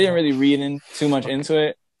 Again, I didn't really read too much into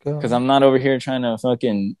it because I'm not over here trying to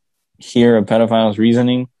fucking hear a pedophile's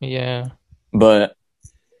reasoning. Yeah. But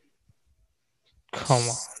come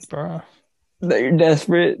on, bro. That you're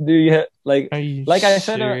desperate, dude. You are you I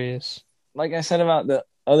said, like I said about the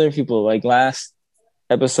other people, like last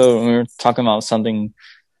episode when we were talking about something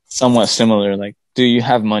somewhat similar. Like, do you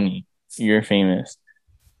have money? You're famous.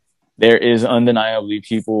 There is undeniably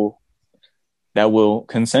people that will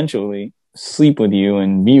consensually sleep with you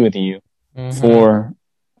and be with you for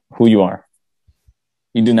who you are.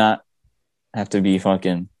 You do not have to be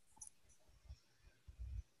fucking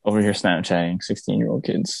over here Snapchatting 16-year-old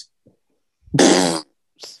kids.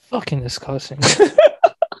 It's fucking disgusting.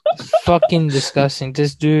 It's fucking disgusting.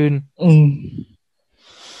 This dude.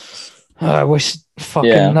 I wish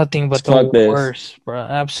fucking nothing but the worst, bro.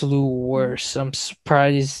 Absolute worst. I'm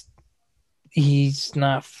surprised he's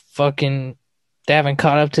not fucking. They haven't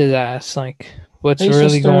caught up to his ass. Like, what's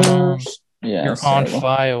really going on? Yeah, you're on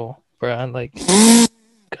file, bro. Like,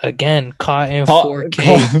 again, caught in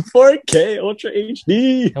 4K. 4K Ultra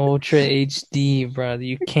HD. Ultra HD, bro.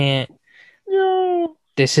 You can't. No.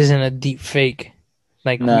 This isn't a deep fake.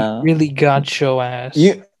 Like, we really got show ass.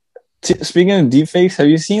 Speaking of deep fakes, have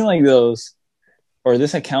you seen like those or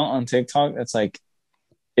this account on TikTok that's like,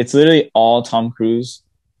 it's literally all Tom Cruise,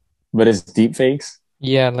 but it's deep fakes?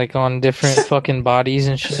 Yeah, like on different fucking bodies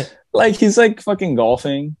and shit. Like he's like fucking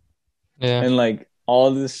golfing. Yeah. And like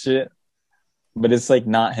all this shit, but it's like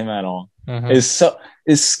not him at all. It's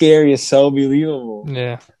scary. It's so believable.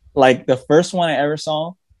 Yeah. Like the first one I ever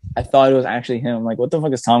saw, I thought it was actually him. I'm like, what the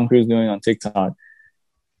fuck is Tom Cruise doing on TikTok?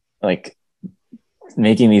 Like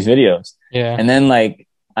making these videos. Yeah. And then like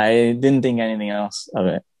I didn't think anything else of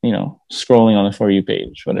it, you know, scrolling on the For You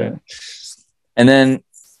page, whatever. Yeah. And then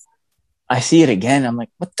I see it again. I'm like,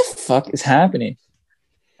 what the fuck is happening?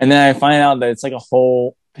 And then I find out that it's like a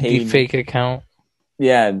whole page. Deep fake account.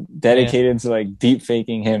 Yeah, dedicated to like deep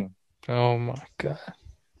faking him. Oh my god.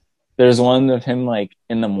 There's one of him like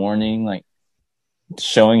in the morning, like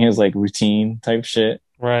showing his like routine type shit.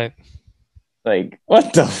 Right. Like,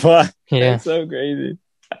 what the fuck? Yeah. That's so crazy.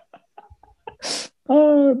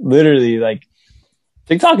 Literally, like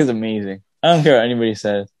TikTok is amazing. I don't care what anybody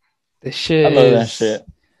says. This shit. I love that shit.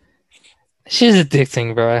 Shit's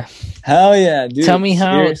addicting, bro. Hell yeah, dude. Tell me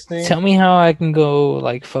how I can go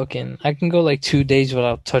like 2 days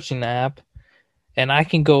without touching the app. And I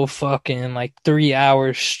can go fucking like 3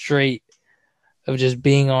 hours straight of just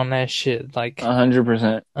being on that shit. Like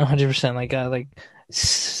 100%. 100%.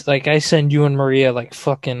 Like I send you and Maria like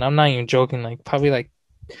fucking, I'm not even joking, like probably like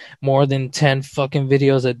more than 10 fucking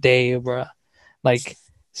videos a day, bro. Like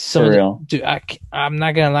dude, I'm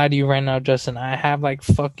not gonna lie to you right now, Justin. I have like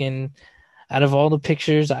fucking, out of all the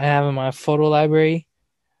pictures I have in my photo library,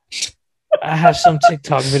 I have some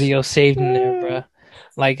TikTok videos saved in there, bro.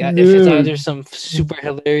 Like if it's either some super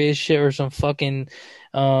hilarious shit or some fucking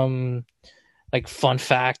like fun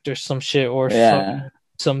fact or some shit or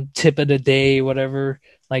some tip of the day, whatever,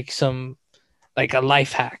 like some like a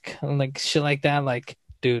life hack, like shit like that. Like,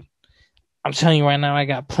 dude, I'm telling you right now, I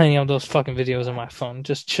got plenty of those fucking videos on my phone,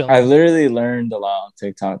 just chilling. I literally learned a lot on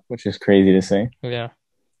TikTok, which is crazy to say. Yeah.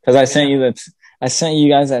 Because I sent you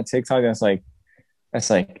guys that TikTok. That's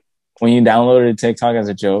like when you downloaded TikTok as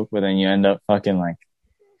a joke, but then you end up fucking like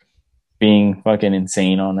being fucking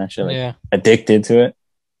insane on that shit, like addicted to it.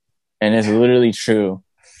 And it's literally true.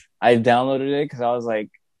 I downloaded it because I was like,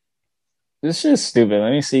 this shit's stupid.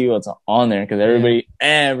 Let me see what's on there because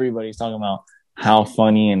everybody's talking about how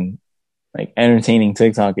funny and like entertaining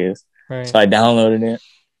TikTok is. Right. So I downloaded it.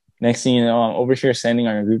 Next thing you know, I'm over here sending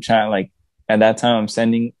on your group chat. Like at that time, I'm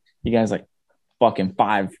sending you guys like fucking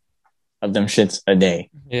 5 of them shits a day.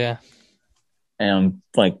 Yeah. And I'm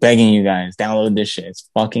like begging you guys, download this shit. It's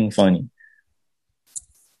fucking funny.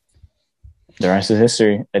 The rest is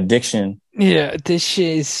history. Addiction. Yeah, this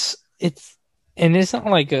shit is and it's not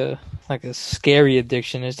like a scary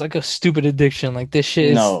addiction. It's like a stupid addiction. Like this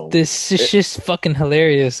shit is just fucking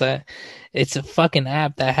hilarious. It's a fucking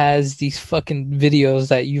app that has these fucking videos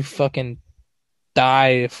that you fucking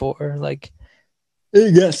die for. Like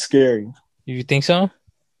it gets scary. You think so?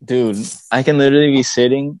 Dude, I can literally be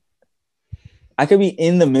sitting. I could be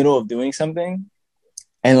in the middle of doing something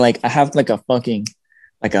and like I have like a fucking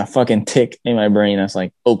tick in my brain that's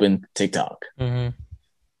like open TikTok. Mm-hmm.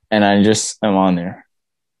 And I'm on there.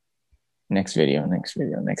 Next video.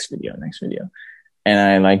 And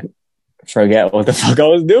I like forget what the fuck I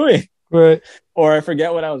was doing. Right. Or I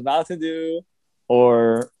forget what I was about to do.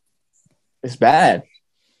 Or it's bad.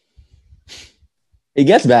 It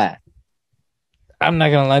gets bad. I'm not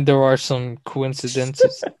gonna lie, there are some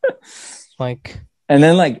coincidences. And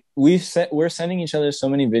then like we're sending each other so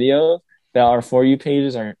many videos that our For You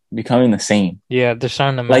pages are becoming the same. Yeah, they're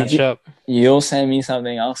starting to match up. You'll send me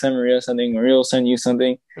something, I'll send Maria something, Maria will send you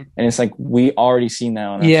something, and it's like we already seen that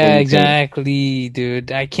on our Yeah, exactly,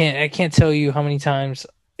 dude. I can't tell you how many times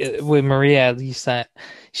with Maria at least that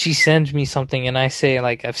she sends me something and I say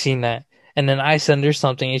like I've seen that, and then I send her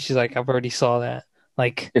something and she's like I've already saw that.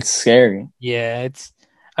 Like it's scary. Yeah,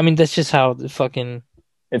 I mean that's just how the fucking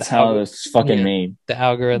it's how it's fucking made. The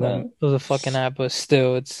algorithm of the fucking app, but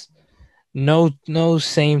still it's no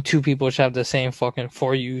same two people should have the same fucking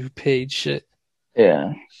For You page shit.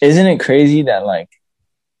 Yeah. Isn't it crazy that like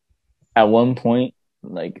at one point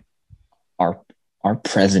like our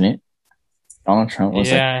president Donald Trump was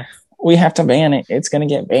like, we have to ban it. It's gonna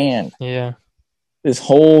get banned. Yeah. This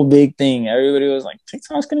whole big thing. Everybody was like,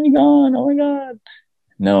 TikTok's gonna be gone. Oh my god.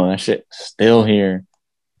 No, that shit's still here.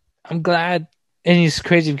 I'm glad. And it's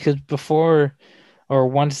crazy because before or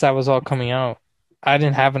once that was all coming out, I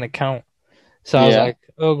didn't have an account. So I was like,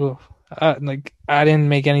 oh, like I didn't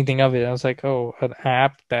make anything of it. I was like, oh, an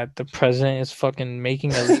app that the president is fucking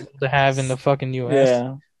making illegal to have in the fucking US.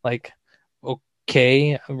 Yeah. Like,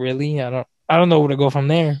 okay, really? I don't know where to go from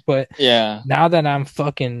there. But now that I'm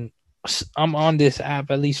on this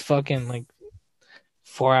app at least fucking like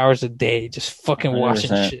 4 hours a day, just fucking 100%.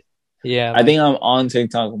 Watching shit. Yeah, I think I'm on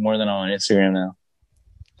TikTok more than I'm on Instagram now.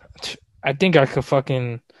 I think I could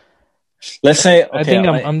fucking. Let's say. Okay, I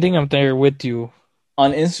think I'm there with you.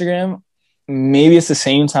 On Instagram, maybe it's the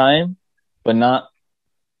same time, but not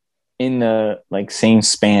in the like same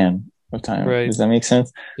span of time. Right. Does that make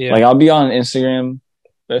sense? Yeah. Like I'll be on Instagram.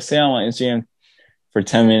 Let's say I'm on Instagram for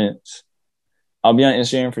 10 minutes. I'll be on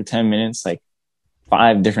Instagram for 10 minutes, like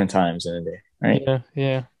 5 different times in a day. Right. Yeah.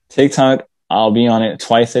 Yeah. TikTok, I'll be on it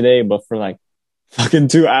twice a day, but for like fucking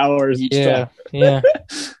 2 hours. Yeah. Yeah.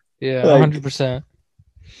 Yeah. 100%.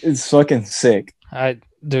 It's fucking sick.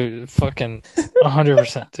 Dude, fucking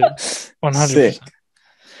 100%, dude. 100%. Sick.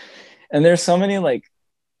 And there's so many like,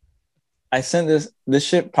 I sent this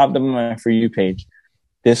shit popped up on my For You page.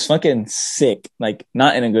 This fucking sick, like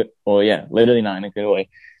not in a good, well, yeah, literally not in a good way.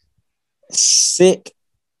 Sick,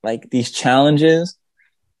 like these challenges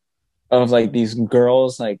of like these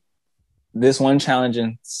girls, like this one challenge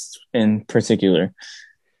in particular.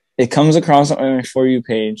 It comes across on my For You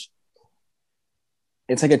page.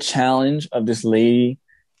 It's like a challenge of this lady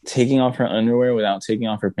taking off her underwear without taking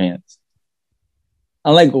off her pants.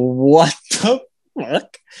 I'm like, what the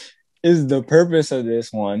fuck is the purpose of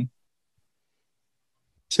this one?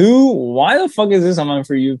 2, why the fuck is this on my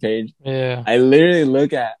For You page? Yeah. I literally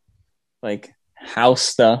look at like house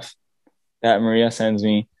stuff that Maria sends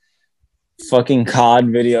me, fucking COD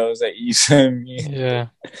videos that you send me. Yeah.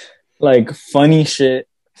 Like funny shit,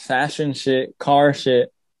 fashion shit, car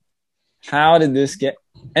shit. How did this get?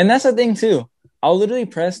 And that's the thing too. I'll literally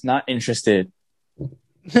press not interested.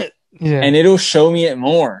 Yeah. And it'll show me it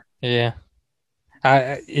more. Yeah.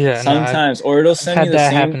 Sometimes. Or it'll send me the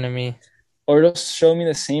same. Happen to me. Or it'll show me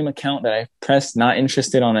the same account that I pressed not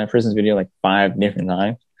interested on that person's video like 5 different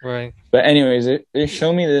times. Right. But anyways, it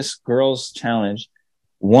showed me this girl's challenge.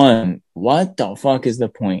 1, what the fuck is the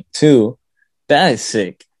point? 2, that is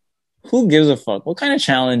sick. Who gives a fuck? What kind of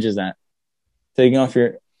challenge is that? Taking off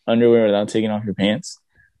your underwear without taking off your pants?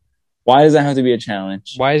 Why does that have to be a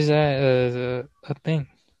challenge? Why is that a thing?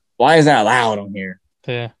 Why is that allowed on here?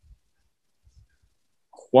 Yeah.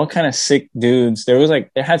 What kind of sick dudes? There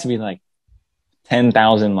had to be like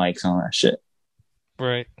 10,000 likes on that shit.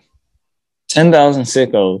 Right. 10,000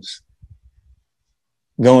 sickos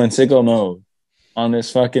going sicko mode on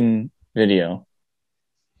this fucking video.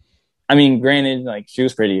 I mean, granted, like, she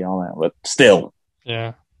was pretty and all that, but still.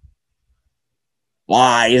 Yeah.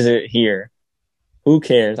 Why is it here? Who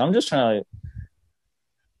cares? I'm just trying to like,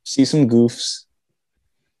 see some goofs,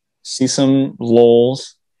 see some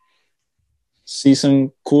lols, see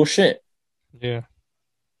some cool shit. Yeah.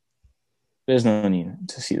 There's no need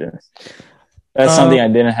to see this. That's something I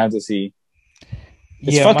didn't have to see.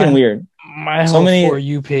 It's fucking weird. My whole For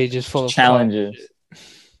You page is full of challenges.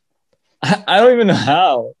 I don't even know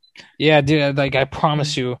how. Yeah, dude. Like, I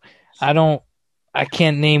promise you, I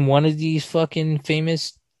can't name one of these fucking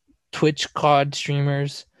famous Twitch COD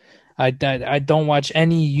streamers. I don't watch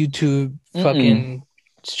any YouTube fucking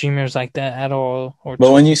streamers like that at all.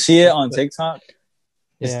 But when you see it on TikTok,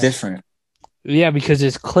 it's different. Yeah, because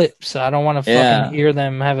it's clips. I don't want to fucking hear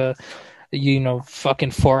them have a,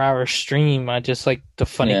 fucking 4-hour stream. I just like the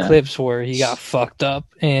funny clips where he got fucked up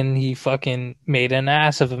and he fucking made an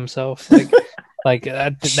ass of himself. Like,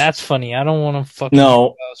 that's funny. I don't want to fucking.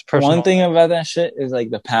 No, one thing about that shit is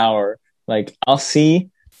like the power. Like, I'll see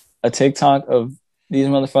a TikTok of these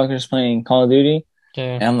motherfuckers playing Call of Duty,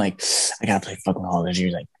 and I'm like, I gotta play fucking Call of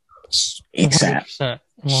Duty like ASAP.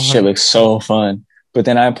 100%. Shit looks so fun. But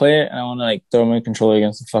then I play it and I want to like throw my controller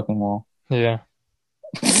against the fucking wall. Yeah.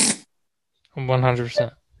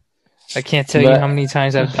 100%. I can't tell you how many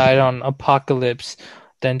times I've died on Apocalypse,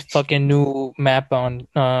 then fucking new map on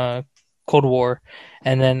Cold War,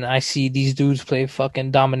 and then I see these dudes play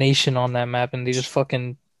fucking Domination on that map and they just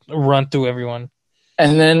fucking run through everyone.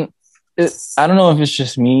 And then I don't know if it's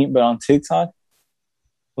just me, but on TikTok,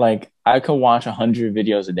 like, I could watch 100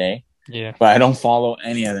 videos a day. Yeah. But I don't follow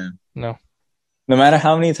any of them. No. No matter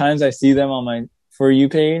how many times I see them on my For You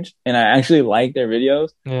page and I actually like their videos,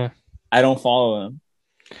 I don't follow them.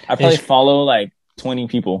 I probably follow like 20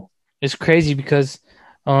 people. It's crazy because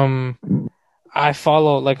I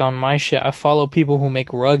follow, like, on my shit, I follow people who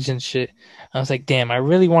make rugs and shit. I was like, damn, I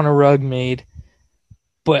really want a rug made,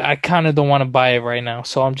 but I kind of don't want to buy it right now.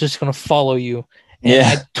 So I'm just going to follow you. And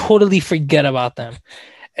I totally forget about them.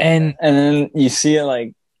 And then you see it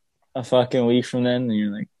like a fucking week from then and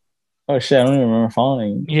you're like, oh shit, I don't even remember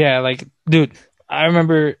following. Yeah, like, dude, I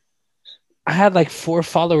remember I had like 4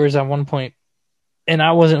 followers at one point and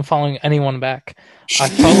I wasn't following anyone back.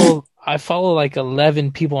 I follow like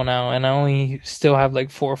 11 people now and I only still have like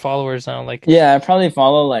 4 followers now. Like, yeah, I probably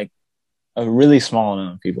follow like a really small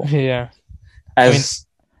amount of people. Yeah.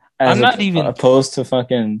 I'm not even opposed to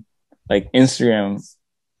fucking like Instagram.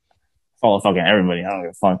 Follow fucking everybody. I don't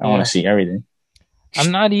give a fuck. I want to see everything.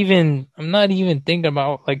 I'm not even thinking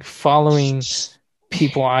about like following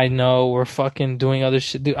people I know or fucking doing other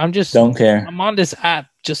shit. Dude, I'm just don't care. I'm on this app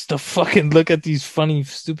just to fucking look at these funny,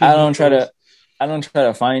 stupid. I don't try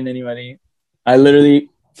to find anybody. I literally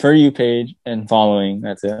For You page and following.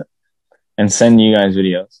 That's it. And send you guys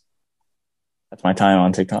videos. That's my time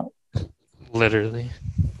on TikTok. Literally.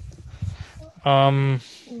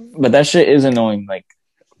 But that shit is annoying. Like,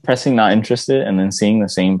 pressing not interested and then seeing the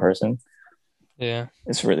same person. Yeah.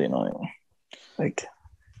 It's really annoying. Like,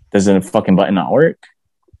 does the fucking button not work?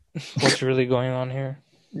 What's really going on here?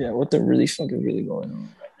 Yeah, what the really fucking really going on?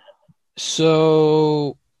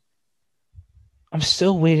 So, I'm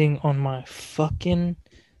still waiting on my fucking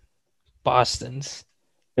Bostons.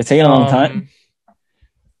 They're taking a long time?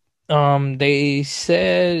 They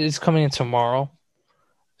said it's coming in tomorrow.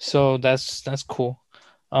 So that's cool.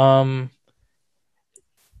 Kind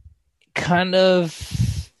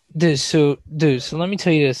of, dude. So let me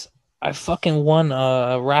tell you this. I fucking won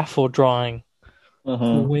a raffle drawing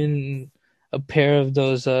to win a pair of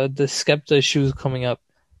those the Skepta shoes coming up.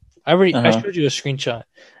 I showed you a screenshot.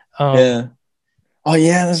 Yeah. Oh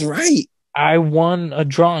yeah, that's right. I won a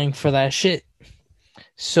drawing for that shit.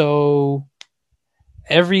 So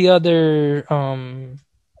every other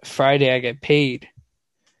Friday I get paid.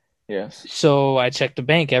 Yes. So I check the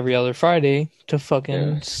bank every other Friday to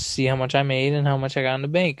fucking see how much I made and how much I got in the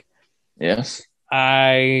bank. Yes.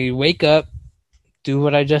 I wake up, do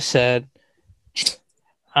what I just said.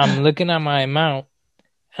 I'm looking at my amount,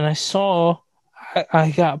 and I saw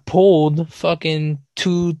I got pulled fucking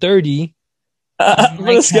 $230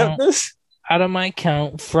 out of my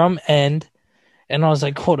account from End, and I was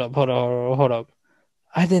like, hold up.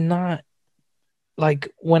 I did not,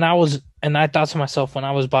 like, when I was, and I thought to myself, when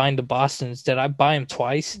I was buying the Bostons, did I buy them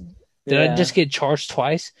twice? Did I just get charged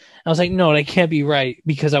twice? I was like, no, that can't be right,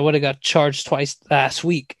 because I would have got charged twice last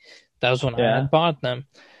week. That was when I had bought them.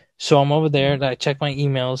 So I'm over there, and I check my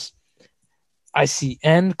emails. I see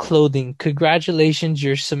end clothing. Congratulations,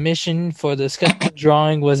 your submission for the sketchbook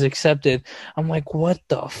drawing was accepted. I'm like, what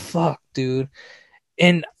the fuck, dude?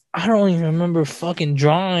 And I don't even remember fucking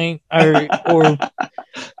drawing or I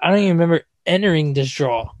don't even remember entering this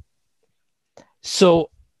draw. So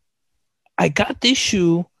I got this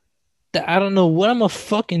shoe that I don't know what I'm gonna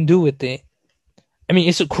fucking do with it. I mean,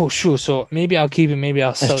 it's a cool shoe, so maybe I'll keep it, maybe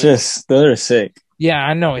I'll sell it. Those are sick. Yeah,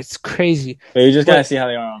 I know, it's crazy. But you just gotta see how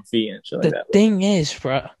they are on feet and shit like that. The thing is,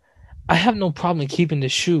 bro, I have no problem keeping the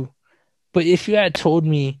shoe. But if you had told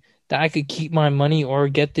me that I could keep my money or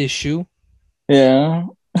get this shoe, yeah,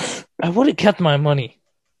 I would have kept my money.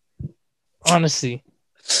 Honestly.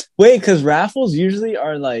 Wait, because raffles usually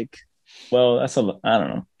are like, well, I don't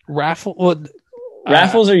know.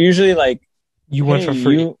 Raffles are usually like you win for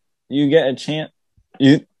free. You get a chance.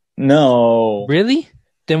 No. Really?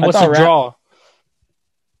 Then what's a draw?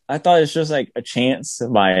 I thought it's just like a chance to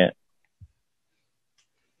buy it.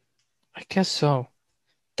 I guess so.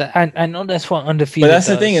 I know that's what Undefeated But that's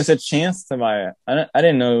the thing, it's a chance to buy it. I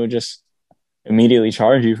didn't know it would just immediately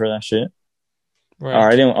charge you for that shit. Right.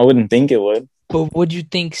 Or I wouldn't think it would. But would you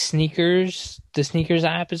think the Sneakers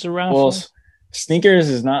app is a raffle? Well, Sneakers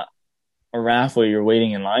is not a raffle. You're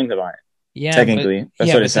waiting in line to buy it. Yeah, technically,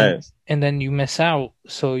 that's what it says. And then you miss out,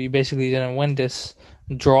 so you basically didn't win this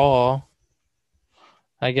draw.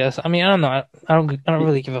 I guess. I mean, I don't know. I don't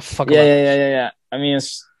really give a fuck. Yeah. I mean,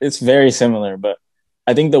 it's very similar, but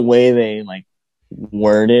I think the way they like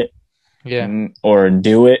word it, or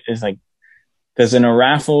do it is like, because in a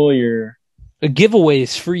raffle, a giveaway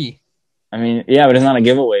is free. I mean, yeah, but it's not a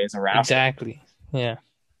giveaway; it's a raffle. Exactly. Yeah.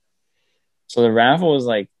 So the raffle is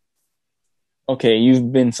like, okay,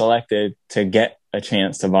 you've been selected to get a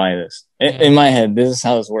chance to buy this. In my head, this is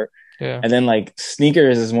how this works. Yeah. And then like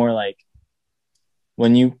Sneakers is more like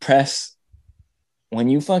when you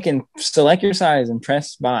fucking select your size and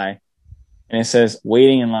press buy, and it says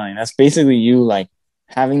waiting in line. That's basically you like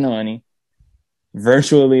having the money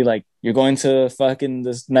virtually, like you're going to fucking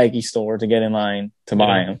this Nike store to get in line to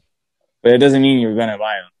buy them. But it doesn't mean you're going to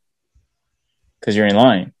buy them because you're in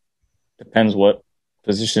line. Depends what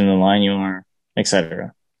position in the line you are,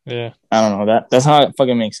 etc. Yeah. I don't know. That's how it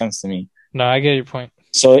fucking makes sense to me. No, I get your point.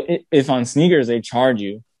 So if on Sneakers they charge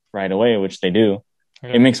you right away, which they do,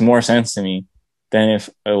 it makes more sense to me than if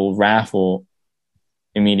a raffle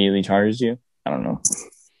immediately charges you. I don't know.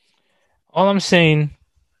 All I'm saying,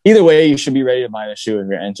 either way, you should be ready to buy the shoe if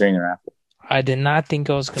you're entering the raffle. I did not think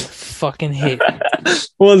I was gonna fucking hit.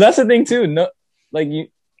 Well, that's the thing too. No, like you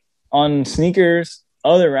on Sneakers,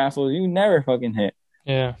 other raffles, you never fucking hit.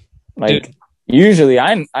 Yeah. Like dude. Usually,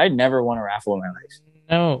 I never won a raffle in my life.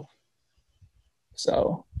 No.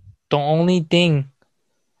 So the only thing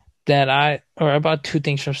that I bought two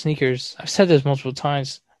things from Sneakers. I've said this multiple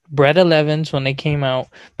times. Bread 11s when they came out,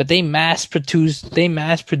 but they mass produced those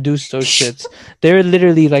shits. They're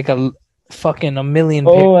literally like a million.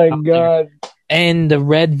 Oh my god! And the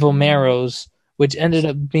red Vomeros, which ended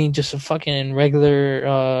up being just a fucking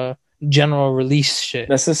regular general release shit.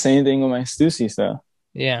 That's the same thing with my Stussy stuff.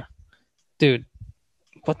 Yeah, dude,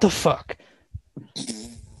 what the fuck?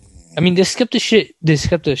 I mean, the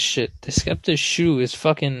Skepta shoe is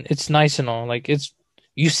fucking. It's nice and all. Like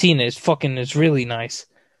you've seen it. It's really nice.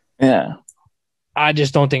 Yeah. I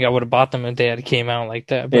just don't think I would have bought them if they had came out like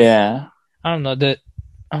that. But yeah. I don't know there's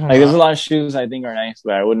a lot of shoes I think are nice,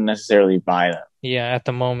 but I wouldn't necessarily buy them. Yeah, at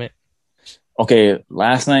the moment. Okay,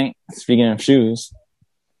 last night, speaking of shoes,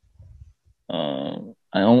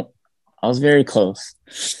 I was very close.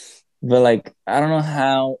 But like, I don't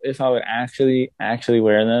know if I would actually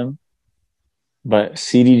wear them. But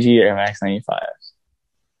CDG Air Max 95s.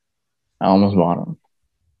 I almost bought them.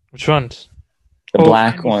 Which ones? The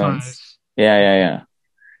black 95s. Ones. Yeah.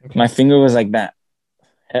 Okay. My finger was like that.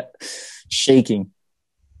 Shaking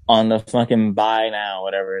on the fucking buy now,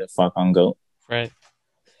 whatever the fuck on Go. Right.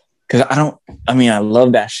 Because I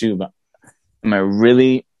love that shoe, but am I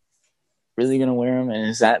really, really going to wear them? And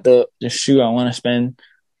is that the shoe I want to spend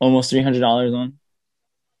almost $300 on?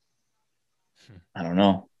 I don't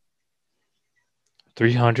know.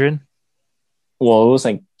 300? Well, it was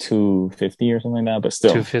like 250 or something like that, but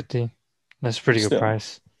still. 250. That's a pretty good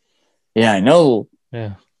price. Yeah, I know.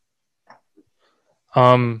 Yeah.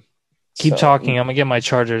 Keep talking. I'm gonna get my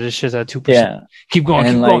charger. This shit's at 2%. Yeah. Keep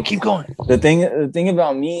going. Keep going. The thing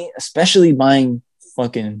about me, especially buying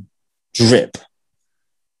fucking drip,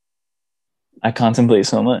 I contemplate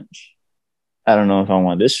so much. I don't know if I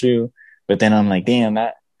want this shoe, but then I'm like, damn,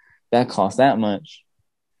 that costs that much.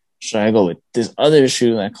 Should I go with this other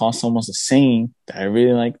shoe that costs almost the same that I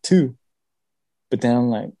really like too? But then I'm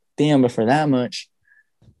like, damn, but for that much,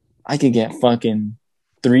 I could get fucking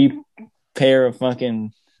 3 pair of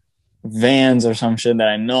fucking Vans or some shit that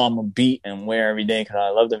I know I'm gonna beat and wear every day because I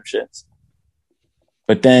love them shits.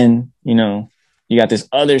 But then, you got this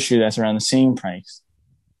other shoe that's around the same price.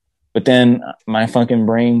 But then my fucking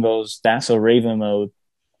brain goes, that's a Raven mode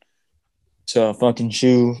to a fucking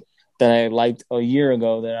shoe that I liked a year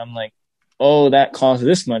ago that I'm like, oh, that costs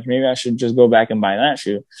this much. Maybe I should just go back and buy that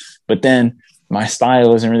shoe. But then my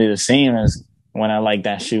style isn't really the same as when I like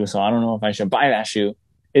that shoe. So I don't know if I should buy that shoe.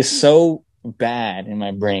 It's so bad in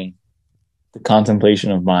my brain, the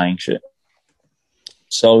contemplation of buying shit.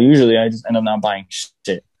 So usually I just end up not buying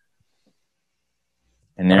shit.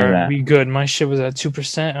 And there's that. Be good. My shit was at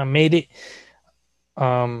 2%. I made it.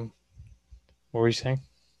 What were you saying?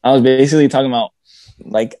 I was basically talking about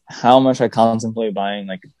like how much I contemplate buying,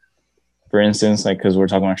 like for instance, like because we're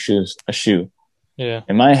talking about shoes, a shoe. Yeah.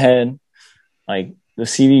 In my head, like the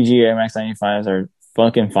CDG Air Max 95s are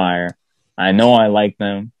fucking fire. I know I like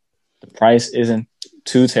them. The price isn't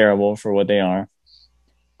too terrible for what they are.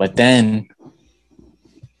 But then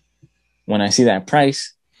when I see that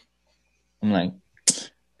price, I'm like,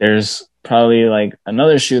 there's probably like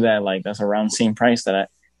another shoe that I like that's around the same price that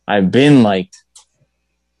I've been liked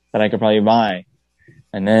that I could probably buy.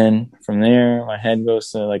 And then from there, my head goes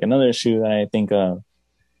to like another shoe that I think of.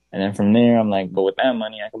 And then from there, I'm like, but with that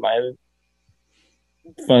money, I could buy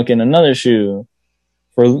fucking another shoe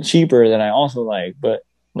for cheaper that I also like. But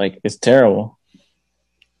like, it's terrible.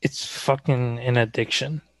 It's fucking an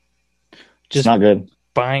addiction. Just not good.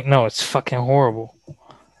 No, it's fucking horrible.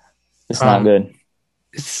 It's not good.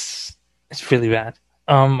 It's really bad.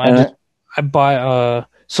 I buy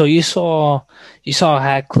so you saw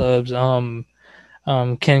Hat Club's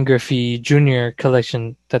Ken Griffey Jr.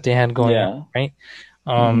 collection that they had going on, right?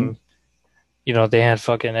 They had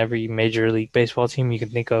fucking every Major League Baseball team you can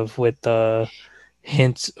think of with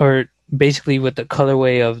hints, or basically with the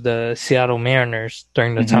colorway of the Seattle Mariners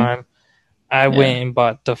during the time. I went and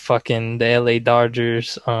bought the LA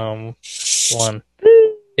Dodgers one.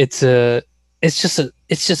 It's just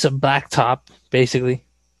a black top, basically,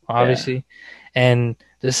 obviously. And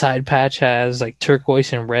the side patch has like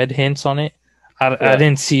turquoise and red hints on it. I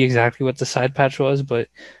didn't see exactly what the side patch was, but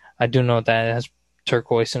I do know that it has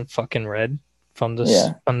turquoise and fucking red from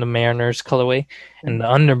the Mariners colorway. And the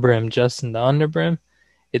underbrim, Justin, the underbrim,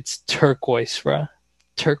 it's turquoise, bro.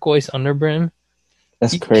 Turquoise underbrim.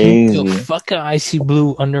 That's crazy. Fucking icy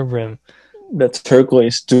blue underbrim. That's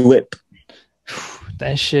turquoise drip.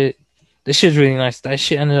 That shit's really nice. That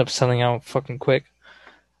shit ended up selling out fucking quick.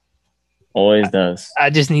 Always does. I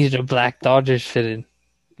just needed a black Dodgers fitted.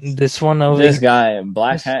 This guy,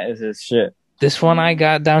 black hat is his shit. This one I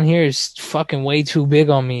got down here is fucking way too big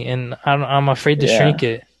on me, and I'm afraid to shrink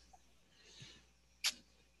it.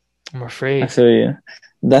 I'm afraid. I feel you.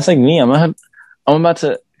 That's like me. I'm about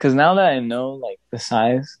to, because now that I know like the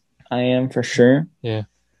size I am for sure, I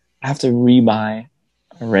have to rebuy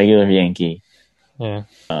a regular Yankee. Yeah.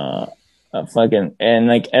 And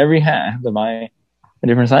like every hat, I have to buy a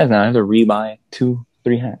different size now. I have to rebuy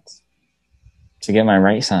 2-3 hats to get my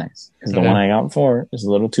right size, because the one I got before is a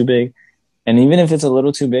little too big, and even if it's a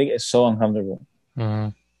little too big, it's so uncomfortable.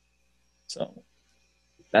 So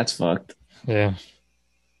that's fucked. Yeah.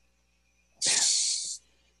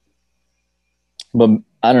 But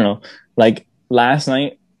I don't know. Like last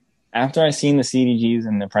night, after I seen the CDGs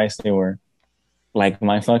and the price they were, like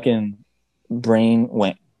my fucking brain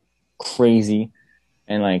went crazy,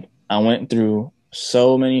 and like I went through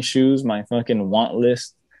so many shoes. My fucking want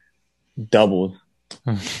list doubled.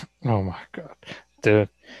 Oh my god, dude!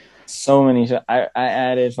 So many. I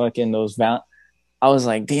added fucking those I was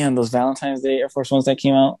like, damn, those Valentine's Day Air Force Ones that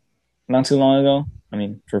came out not too long ago. I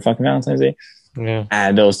mean, for fucking Valentine's Day. Yeah.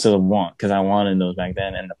 Add those to the want, because I wanted those back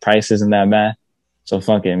then, and the price isn't that bad. So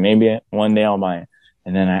fuck it. Maybe one day I'll buy it.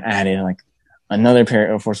 And then I added like another pair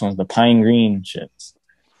of Air Force Ones, the pine green shits.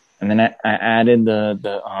 And then I added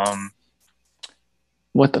the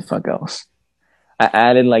what the fuck else? I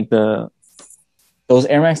added like those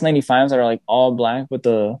Air Max 95s that are like all black, but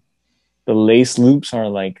the lace loops are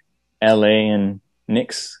like LA and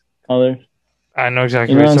Knicks colors. I know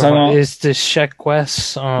exactly what you're talking about. It's the Sheck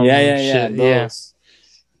West.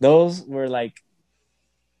 Those were like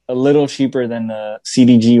a little cheaper than the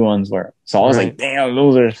CDG ones were. So I was like, damn,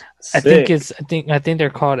 those are sick. I think they're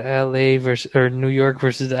called LA versus or New York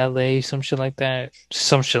versus LA, some shit like that.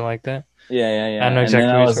 Yeah. I know exactly.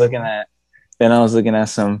 And then I was looking at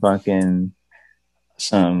some fucking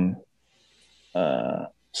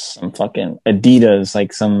Adidas,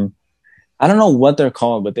 like some, I don't know what they're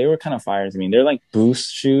called, but they were kind of fire to me. They're like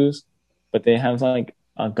Boost shoes, but they have like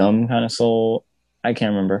a gum kind of sole I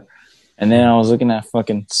can't remember. And then I was looking at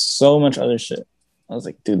fucking so much other shit. I was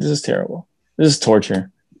like, dude, this is terrible. This is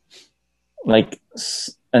torture. Like,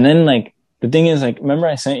 and then like the thing is, like, remember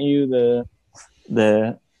I sent you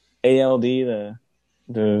the ALD, the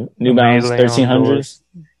New Balance 1300s?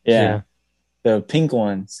 Yeah, the pink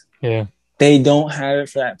ones. Yeah, they don't have it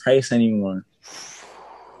for that price anymore.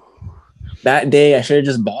 That day, I should have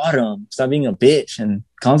just bought them. Stop being a bitch and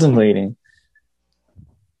contemplating.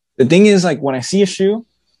 The thing is, like, when I see a shoe,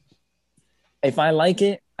 if I like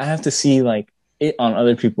it, I have to see like it on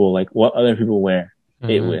other people, like what other people wear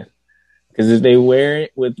it with. Because if they wear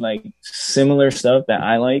it with like similar stuff that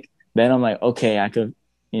I like, then I'm like, okay, I could,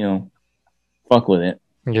 fuck with it.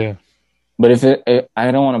 Yeah. But if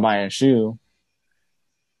I don't want to buy a shoe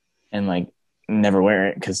and like never wear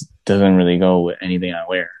it because it doesn't really go with anything I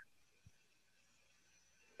wear,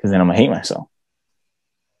 because then I'm gonna hate myself.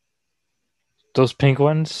 Those pink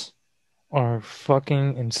ones are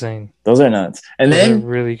fucking insane. Those are nuts. And those then are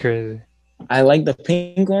really crazy. I like the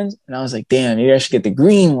pink ones, and I was like, damn, maybe I should get the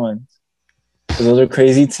green ones. Because those are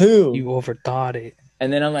crazy too. You overthought it.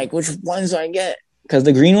 And then I'm like, which ones do I get? Because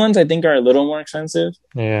the green ones I think are a little more expensive.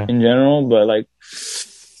 Yeah. In general, but like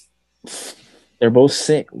they're both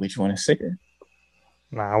sick. Which one is sicker?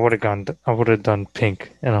 Nah, I would have done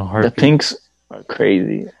pink in a heartbeat. The pinks are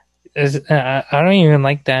crazy. I don't even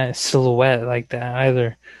like that silhouette like that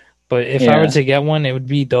either. But if I were to get one, it would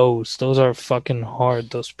be those. Those are fucking hard.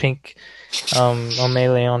 Those pink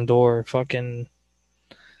Leon Dor fucking.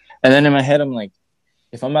 And then in my head, I'm like,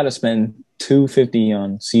 if I'm about to spend $250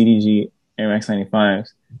 on CDG Air Max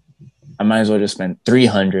 95s, I might as well just spend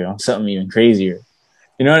 $300 on something even crazier.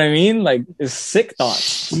 You know what I mean? Like, it's sick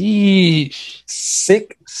thoughts. Sheesh.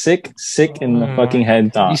 Sick in the fucking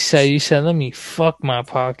head thoughts. You said, let me fuck my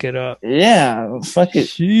pocket up. Yeah, fuck it.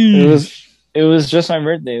 Sheesh. It was just my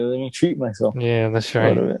birthday. Let me treat myself. Yeah, that's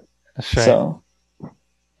right. That's right. So,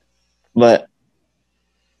 but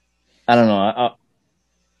I don't know.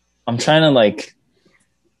 I'm trying to like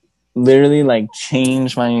literally like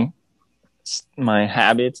change my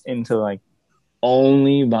habits into like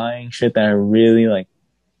only buying shit that I really like.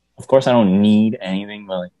 Of course, I don't need anything,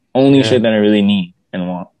 but like only shit that I really need and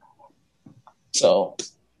want. So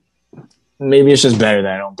maybe it's just better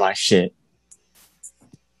that I don't buy shit.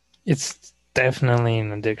 It's definitely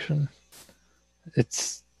an addiction.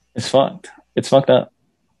 It's fucked. It's fucked up.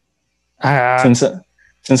 Since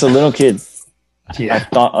a little kid, I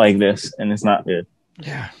thought like this, and it's not good.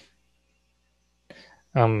 Yeah.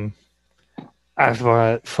 I've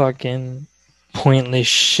bought fucking pointless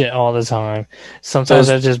shit all the time. Sometimes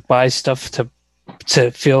I just buy stuff to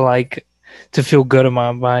feel good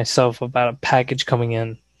about myself about a package coming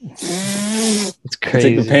in. It's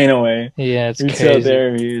crazy. Take the pain away. Yeah, it's crazy. Retail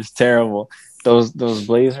therapy is terrible. Those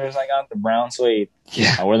blazers I got, the brown suede.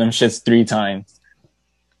 Yeah, I wore them shits 3 times.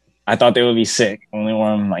 I thought they would be sick. I only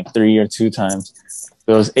wore them like 3 or 2 times.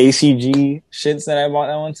 Those ACG shits that I bought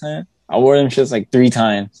that one time, I wore them shits like 3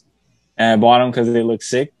 times. And I bought them because they look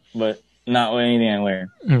sick, but not with anything I wear.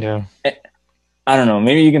 Yeah. I don't know.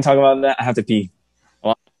 Maybe you can talk about that. I have to pee.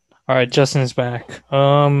 All right, Justin's back.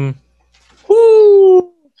 Woo!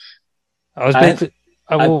 I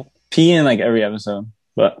pee in like every episode,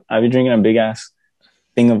 but I've been drinking a big ass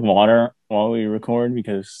thing of water while we record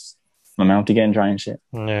because my mouth be getting dry and shit.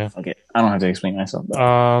 Yeah. Okay, I don't have to explain myself.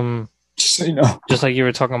 But, just so you know. Just like you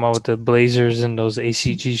were talking about with the Blazers and those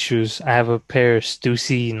ACG shoes, I have a pair of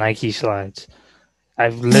Stussy Nike slides.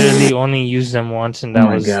 I've literally only used them once, and that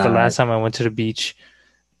was the last time I went to the beach.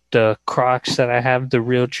 The Crocs that I have, the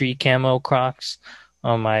Real Tree camo Crocs,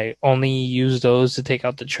 I only use those to take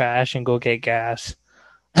out the trash and go get gas.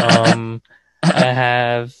 I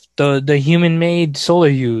have the Human Made Solar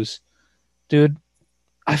Hues, dude.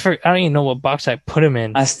 I don't even know what box I put them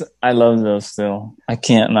in. I love those still. I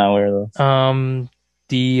can't not wear those. And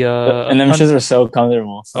them shits are so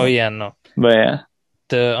comfortable. So. Oh yeah, no. But yeah,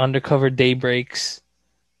 the Undercover Daybreaks.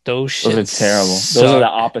 Those are terrible. Suck. Those are the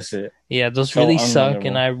opposite. Yeah, those really suck,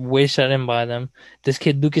 and I wish I didn't buy them. This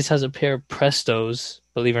kid Lucas has a pair of Prestos,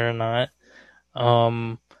 believe it or not,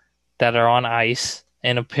 that are on ice,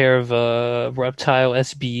 and a pair of Reptile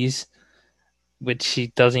SBs, which he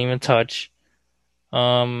doesn't even touch.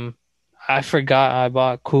 I forgot I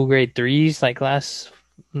bought Cool Grade 3s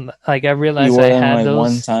I realized I had those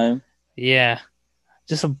one time. Yeah.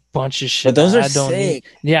 Just a bunch of shit. But those are sick.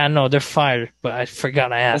 Yeah, I know they're fire, but I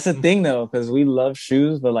forgot I had. That's the thing, though, because we love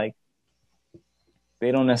shoes, but like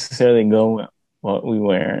they don't necessarily go with what we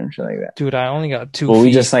wear and shit like that. Dude, I only got 2 feet. But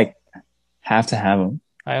we just like have to have them.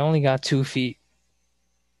 I only got 2 feet.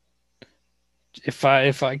 If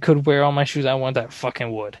I could wear all my shoes I want, I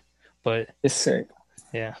fucking would. but it's sick.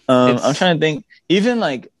 Yeah. I'm trying to think. Even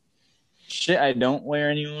like shit I don't wear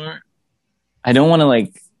anymore. I don't want to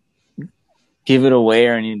like give it away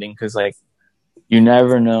or anything because like you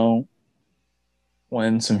never know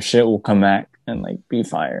when some shit will come back and like be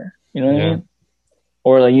fire. You know what I mean?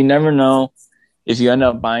 Or like you never know if you end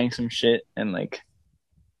up buying some shit and like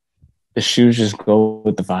the shoes just go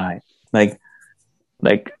with the vibe. Like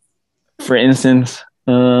for instance,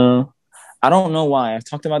 I don't know why. I've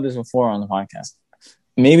talked about this before on the podcast.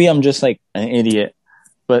 Maybe I'm just like an idiot,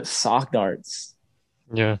 but sock darts.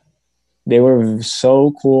 Yeah. They were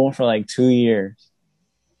so cool for like 2 years.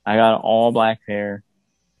 I got an all black pair.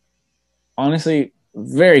 Honestly,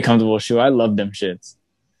 very comfortable shoe. I love them shits.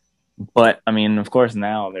 But I mean, of course,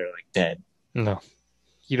 now they're like dead. No,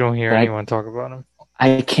 you don't hear anyone talk about them.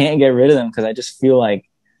 I can't get rid of them because I just feel like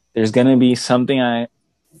there's gonna be something I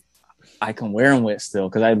can wear them with still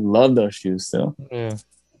because I love those shoes still. Yeah.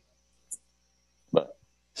 But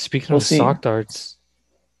speaking of sock darts,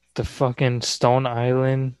 the fucking Stone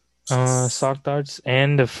Island sock darts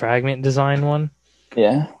and the fragment design one.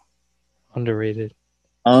 Yeah. Underrated.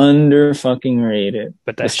 Under fucking rated.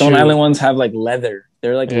 But the Stone Island ones have like leather.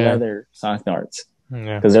 They're like leather sock darts.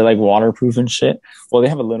 Yeah. Because they're like waterproof and shit. Well, they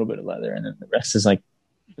have a little bit of leather, and then the rest is like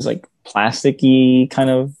plasticky kind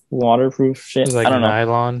of waterproof shit. It's like I don't know.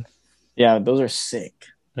 Nylon. Yeah, those are sick.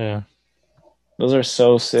 Yeah. Those are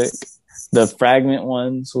so sick. The fragment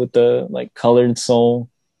ones with the like colored sole.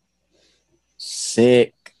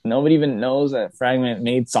 Sick. Nobody even knows that Fragment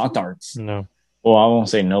made sock darts. No. Well, I won't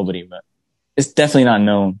say nobody, but it's definitely not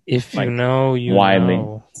known. If you know, you widely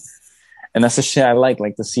know. And that's the shit I like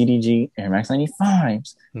the CDG Air Max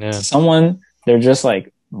 95s. Yeah. They're just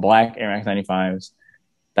like black Air Max 95s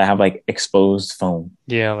that have like exposed foam.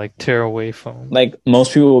 Yeah, like tear away foam. Like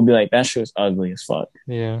most people will be like, that shit is ugly as fuck.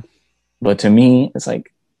 Yeah. But to me, it's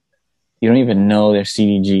like, you don't even know they're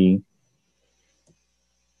CDG.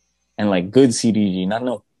 And like good CDG, not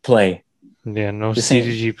no play. Yeah, no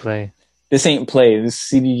CDG play. This ain't play. This is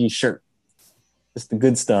CDG shirt. It's the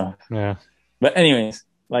good stuff. Yeah. But anyways,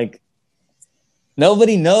 like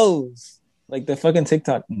nobody knows. Like the fucking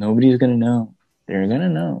TikTok, nobody's gonna know. They're gonna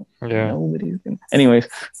know. Yeah. Nobody's gonna. Anyways,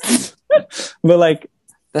 but like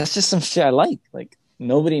that's just some shit I like. Like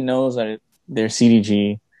nobody knows that they're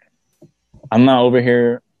CDG. I'm not over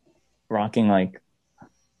here rocking like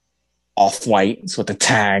off-whites with the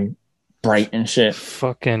tag bright and shit.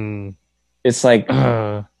 Fucking. It's like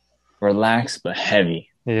relaxed but heavy.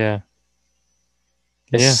 Yeah.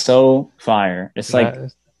 It's so fire. It's like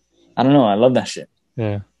I don't know. I love that shit.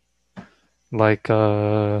 Yeah. Like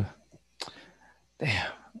damn.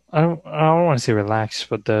 I don't want to say relaxed,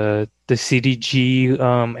 but the CDG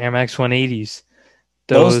Air Max 180s.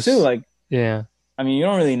 Those too, like yeah. I mean, you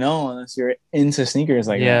don't really know unless you're into sneakers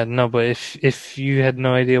like that. Yeah, no, but if you had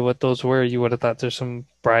no idea what those were, you would have thought there's some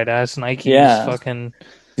bright ass Nikes. Yeah. Fucking.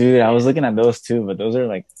 Dude, I was looking at those too, but those are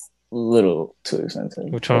like a little too expensive.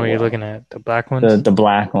 Which one were you looking at? The black ones? The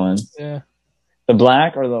black ones. Yeah. The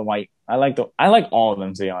black or the white? I like all of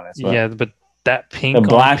them, to be honest. Yeah, but that pink. The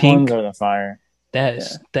black ones are the fire.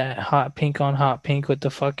 That hot pink on hot pink with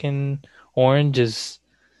the fucking orange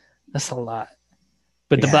that's a lot.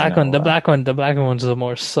 But the black one's the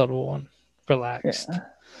more subtle one. Relaxed.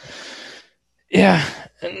 Yeah.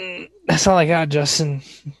 And that's all I got, Justin.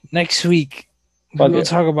 Next week we'll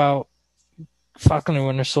talk about Falcon and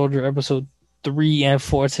Winter Soldier episode 3 and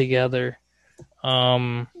 4 together.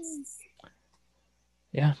 Yeah,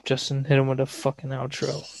 Justin, hit him with a fucking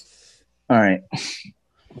outro. All right.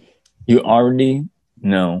 You already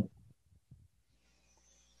know.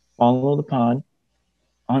 Follow the pod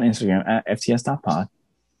on Instagram at FTS.pod.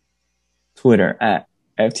 Twitter at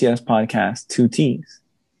FTS Podcast 2 T's.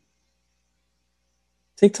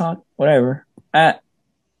 TikTok, whatever, at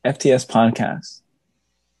FTS Podcast.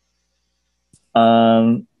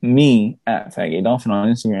 Me at Fat Gay Dolphin on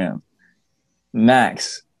Instagram.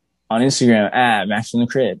 Max on Instagram at Max from the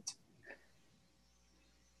Crypt.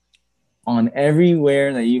 On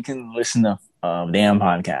everywhere that you can listen to damn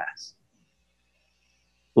podcasts.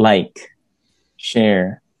 Like,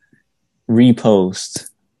 share, repost,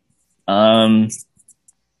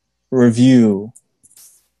 review,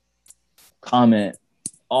 comment,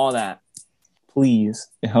 all that. Please.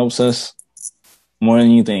 It helps us more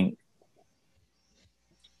than you think.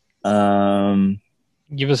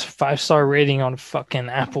 Give us a 5-star rating on fucking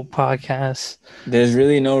Apple Podcasts. There's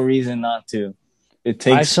really no reason not to. It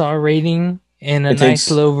takes 5-star rating and a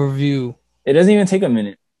nice low review. It doesn't even take a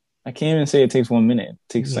minute. I can't even say it takes 1 minute. It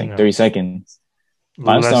takes like 30 seconds. 5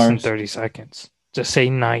 Less stars. than 30 seconds. Just say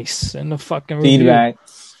nice in the fucking feedback.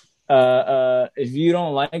 Review. if you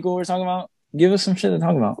don't like what we're talking about, give us some shit to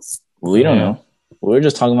talk about. We don't know. We're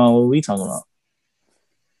just talking about what we talk about.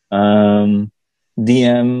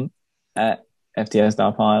 DM at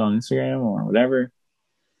FTS.pod on Instagram or whatever.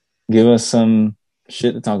 Give us some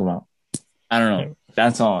shit to talk about. I don't know.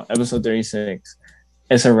 That's all. Episode 36.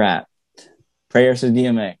 It's a wrap. Prayers to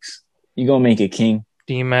DMX. You gonna make it, King.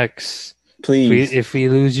 DMX. Please. If we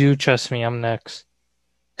lose you, trust me, I'm next.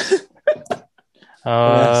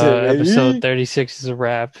 Episode 36 is a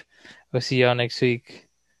wrap. We'll see y'all next week.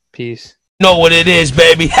 Peace. Know what it is,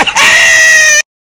 baby.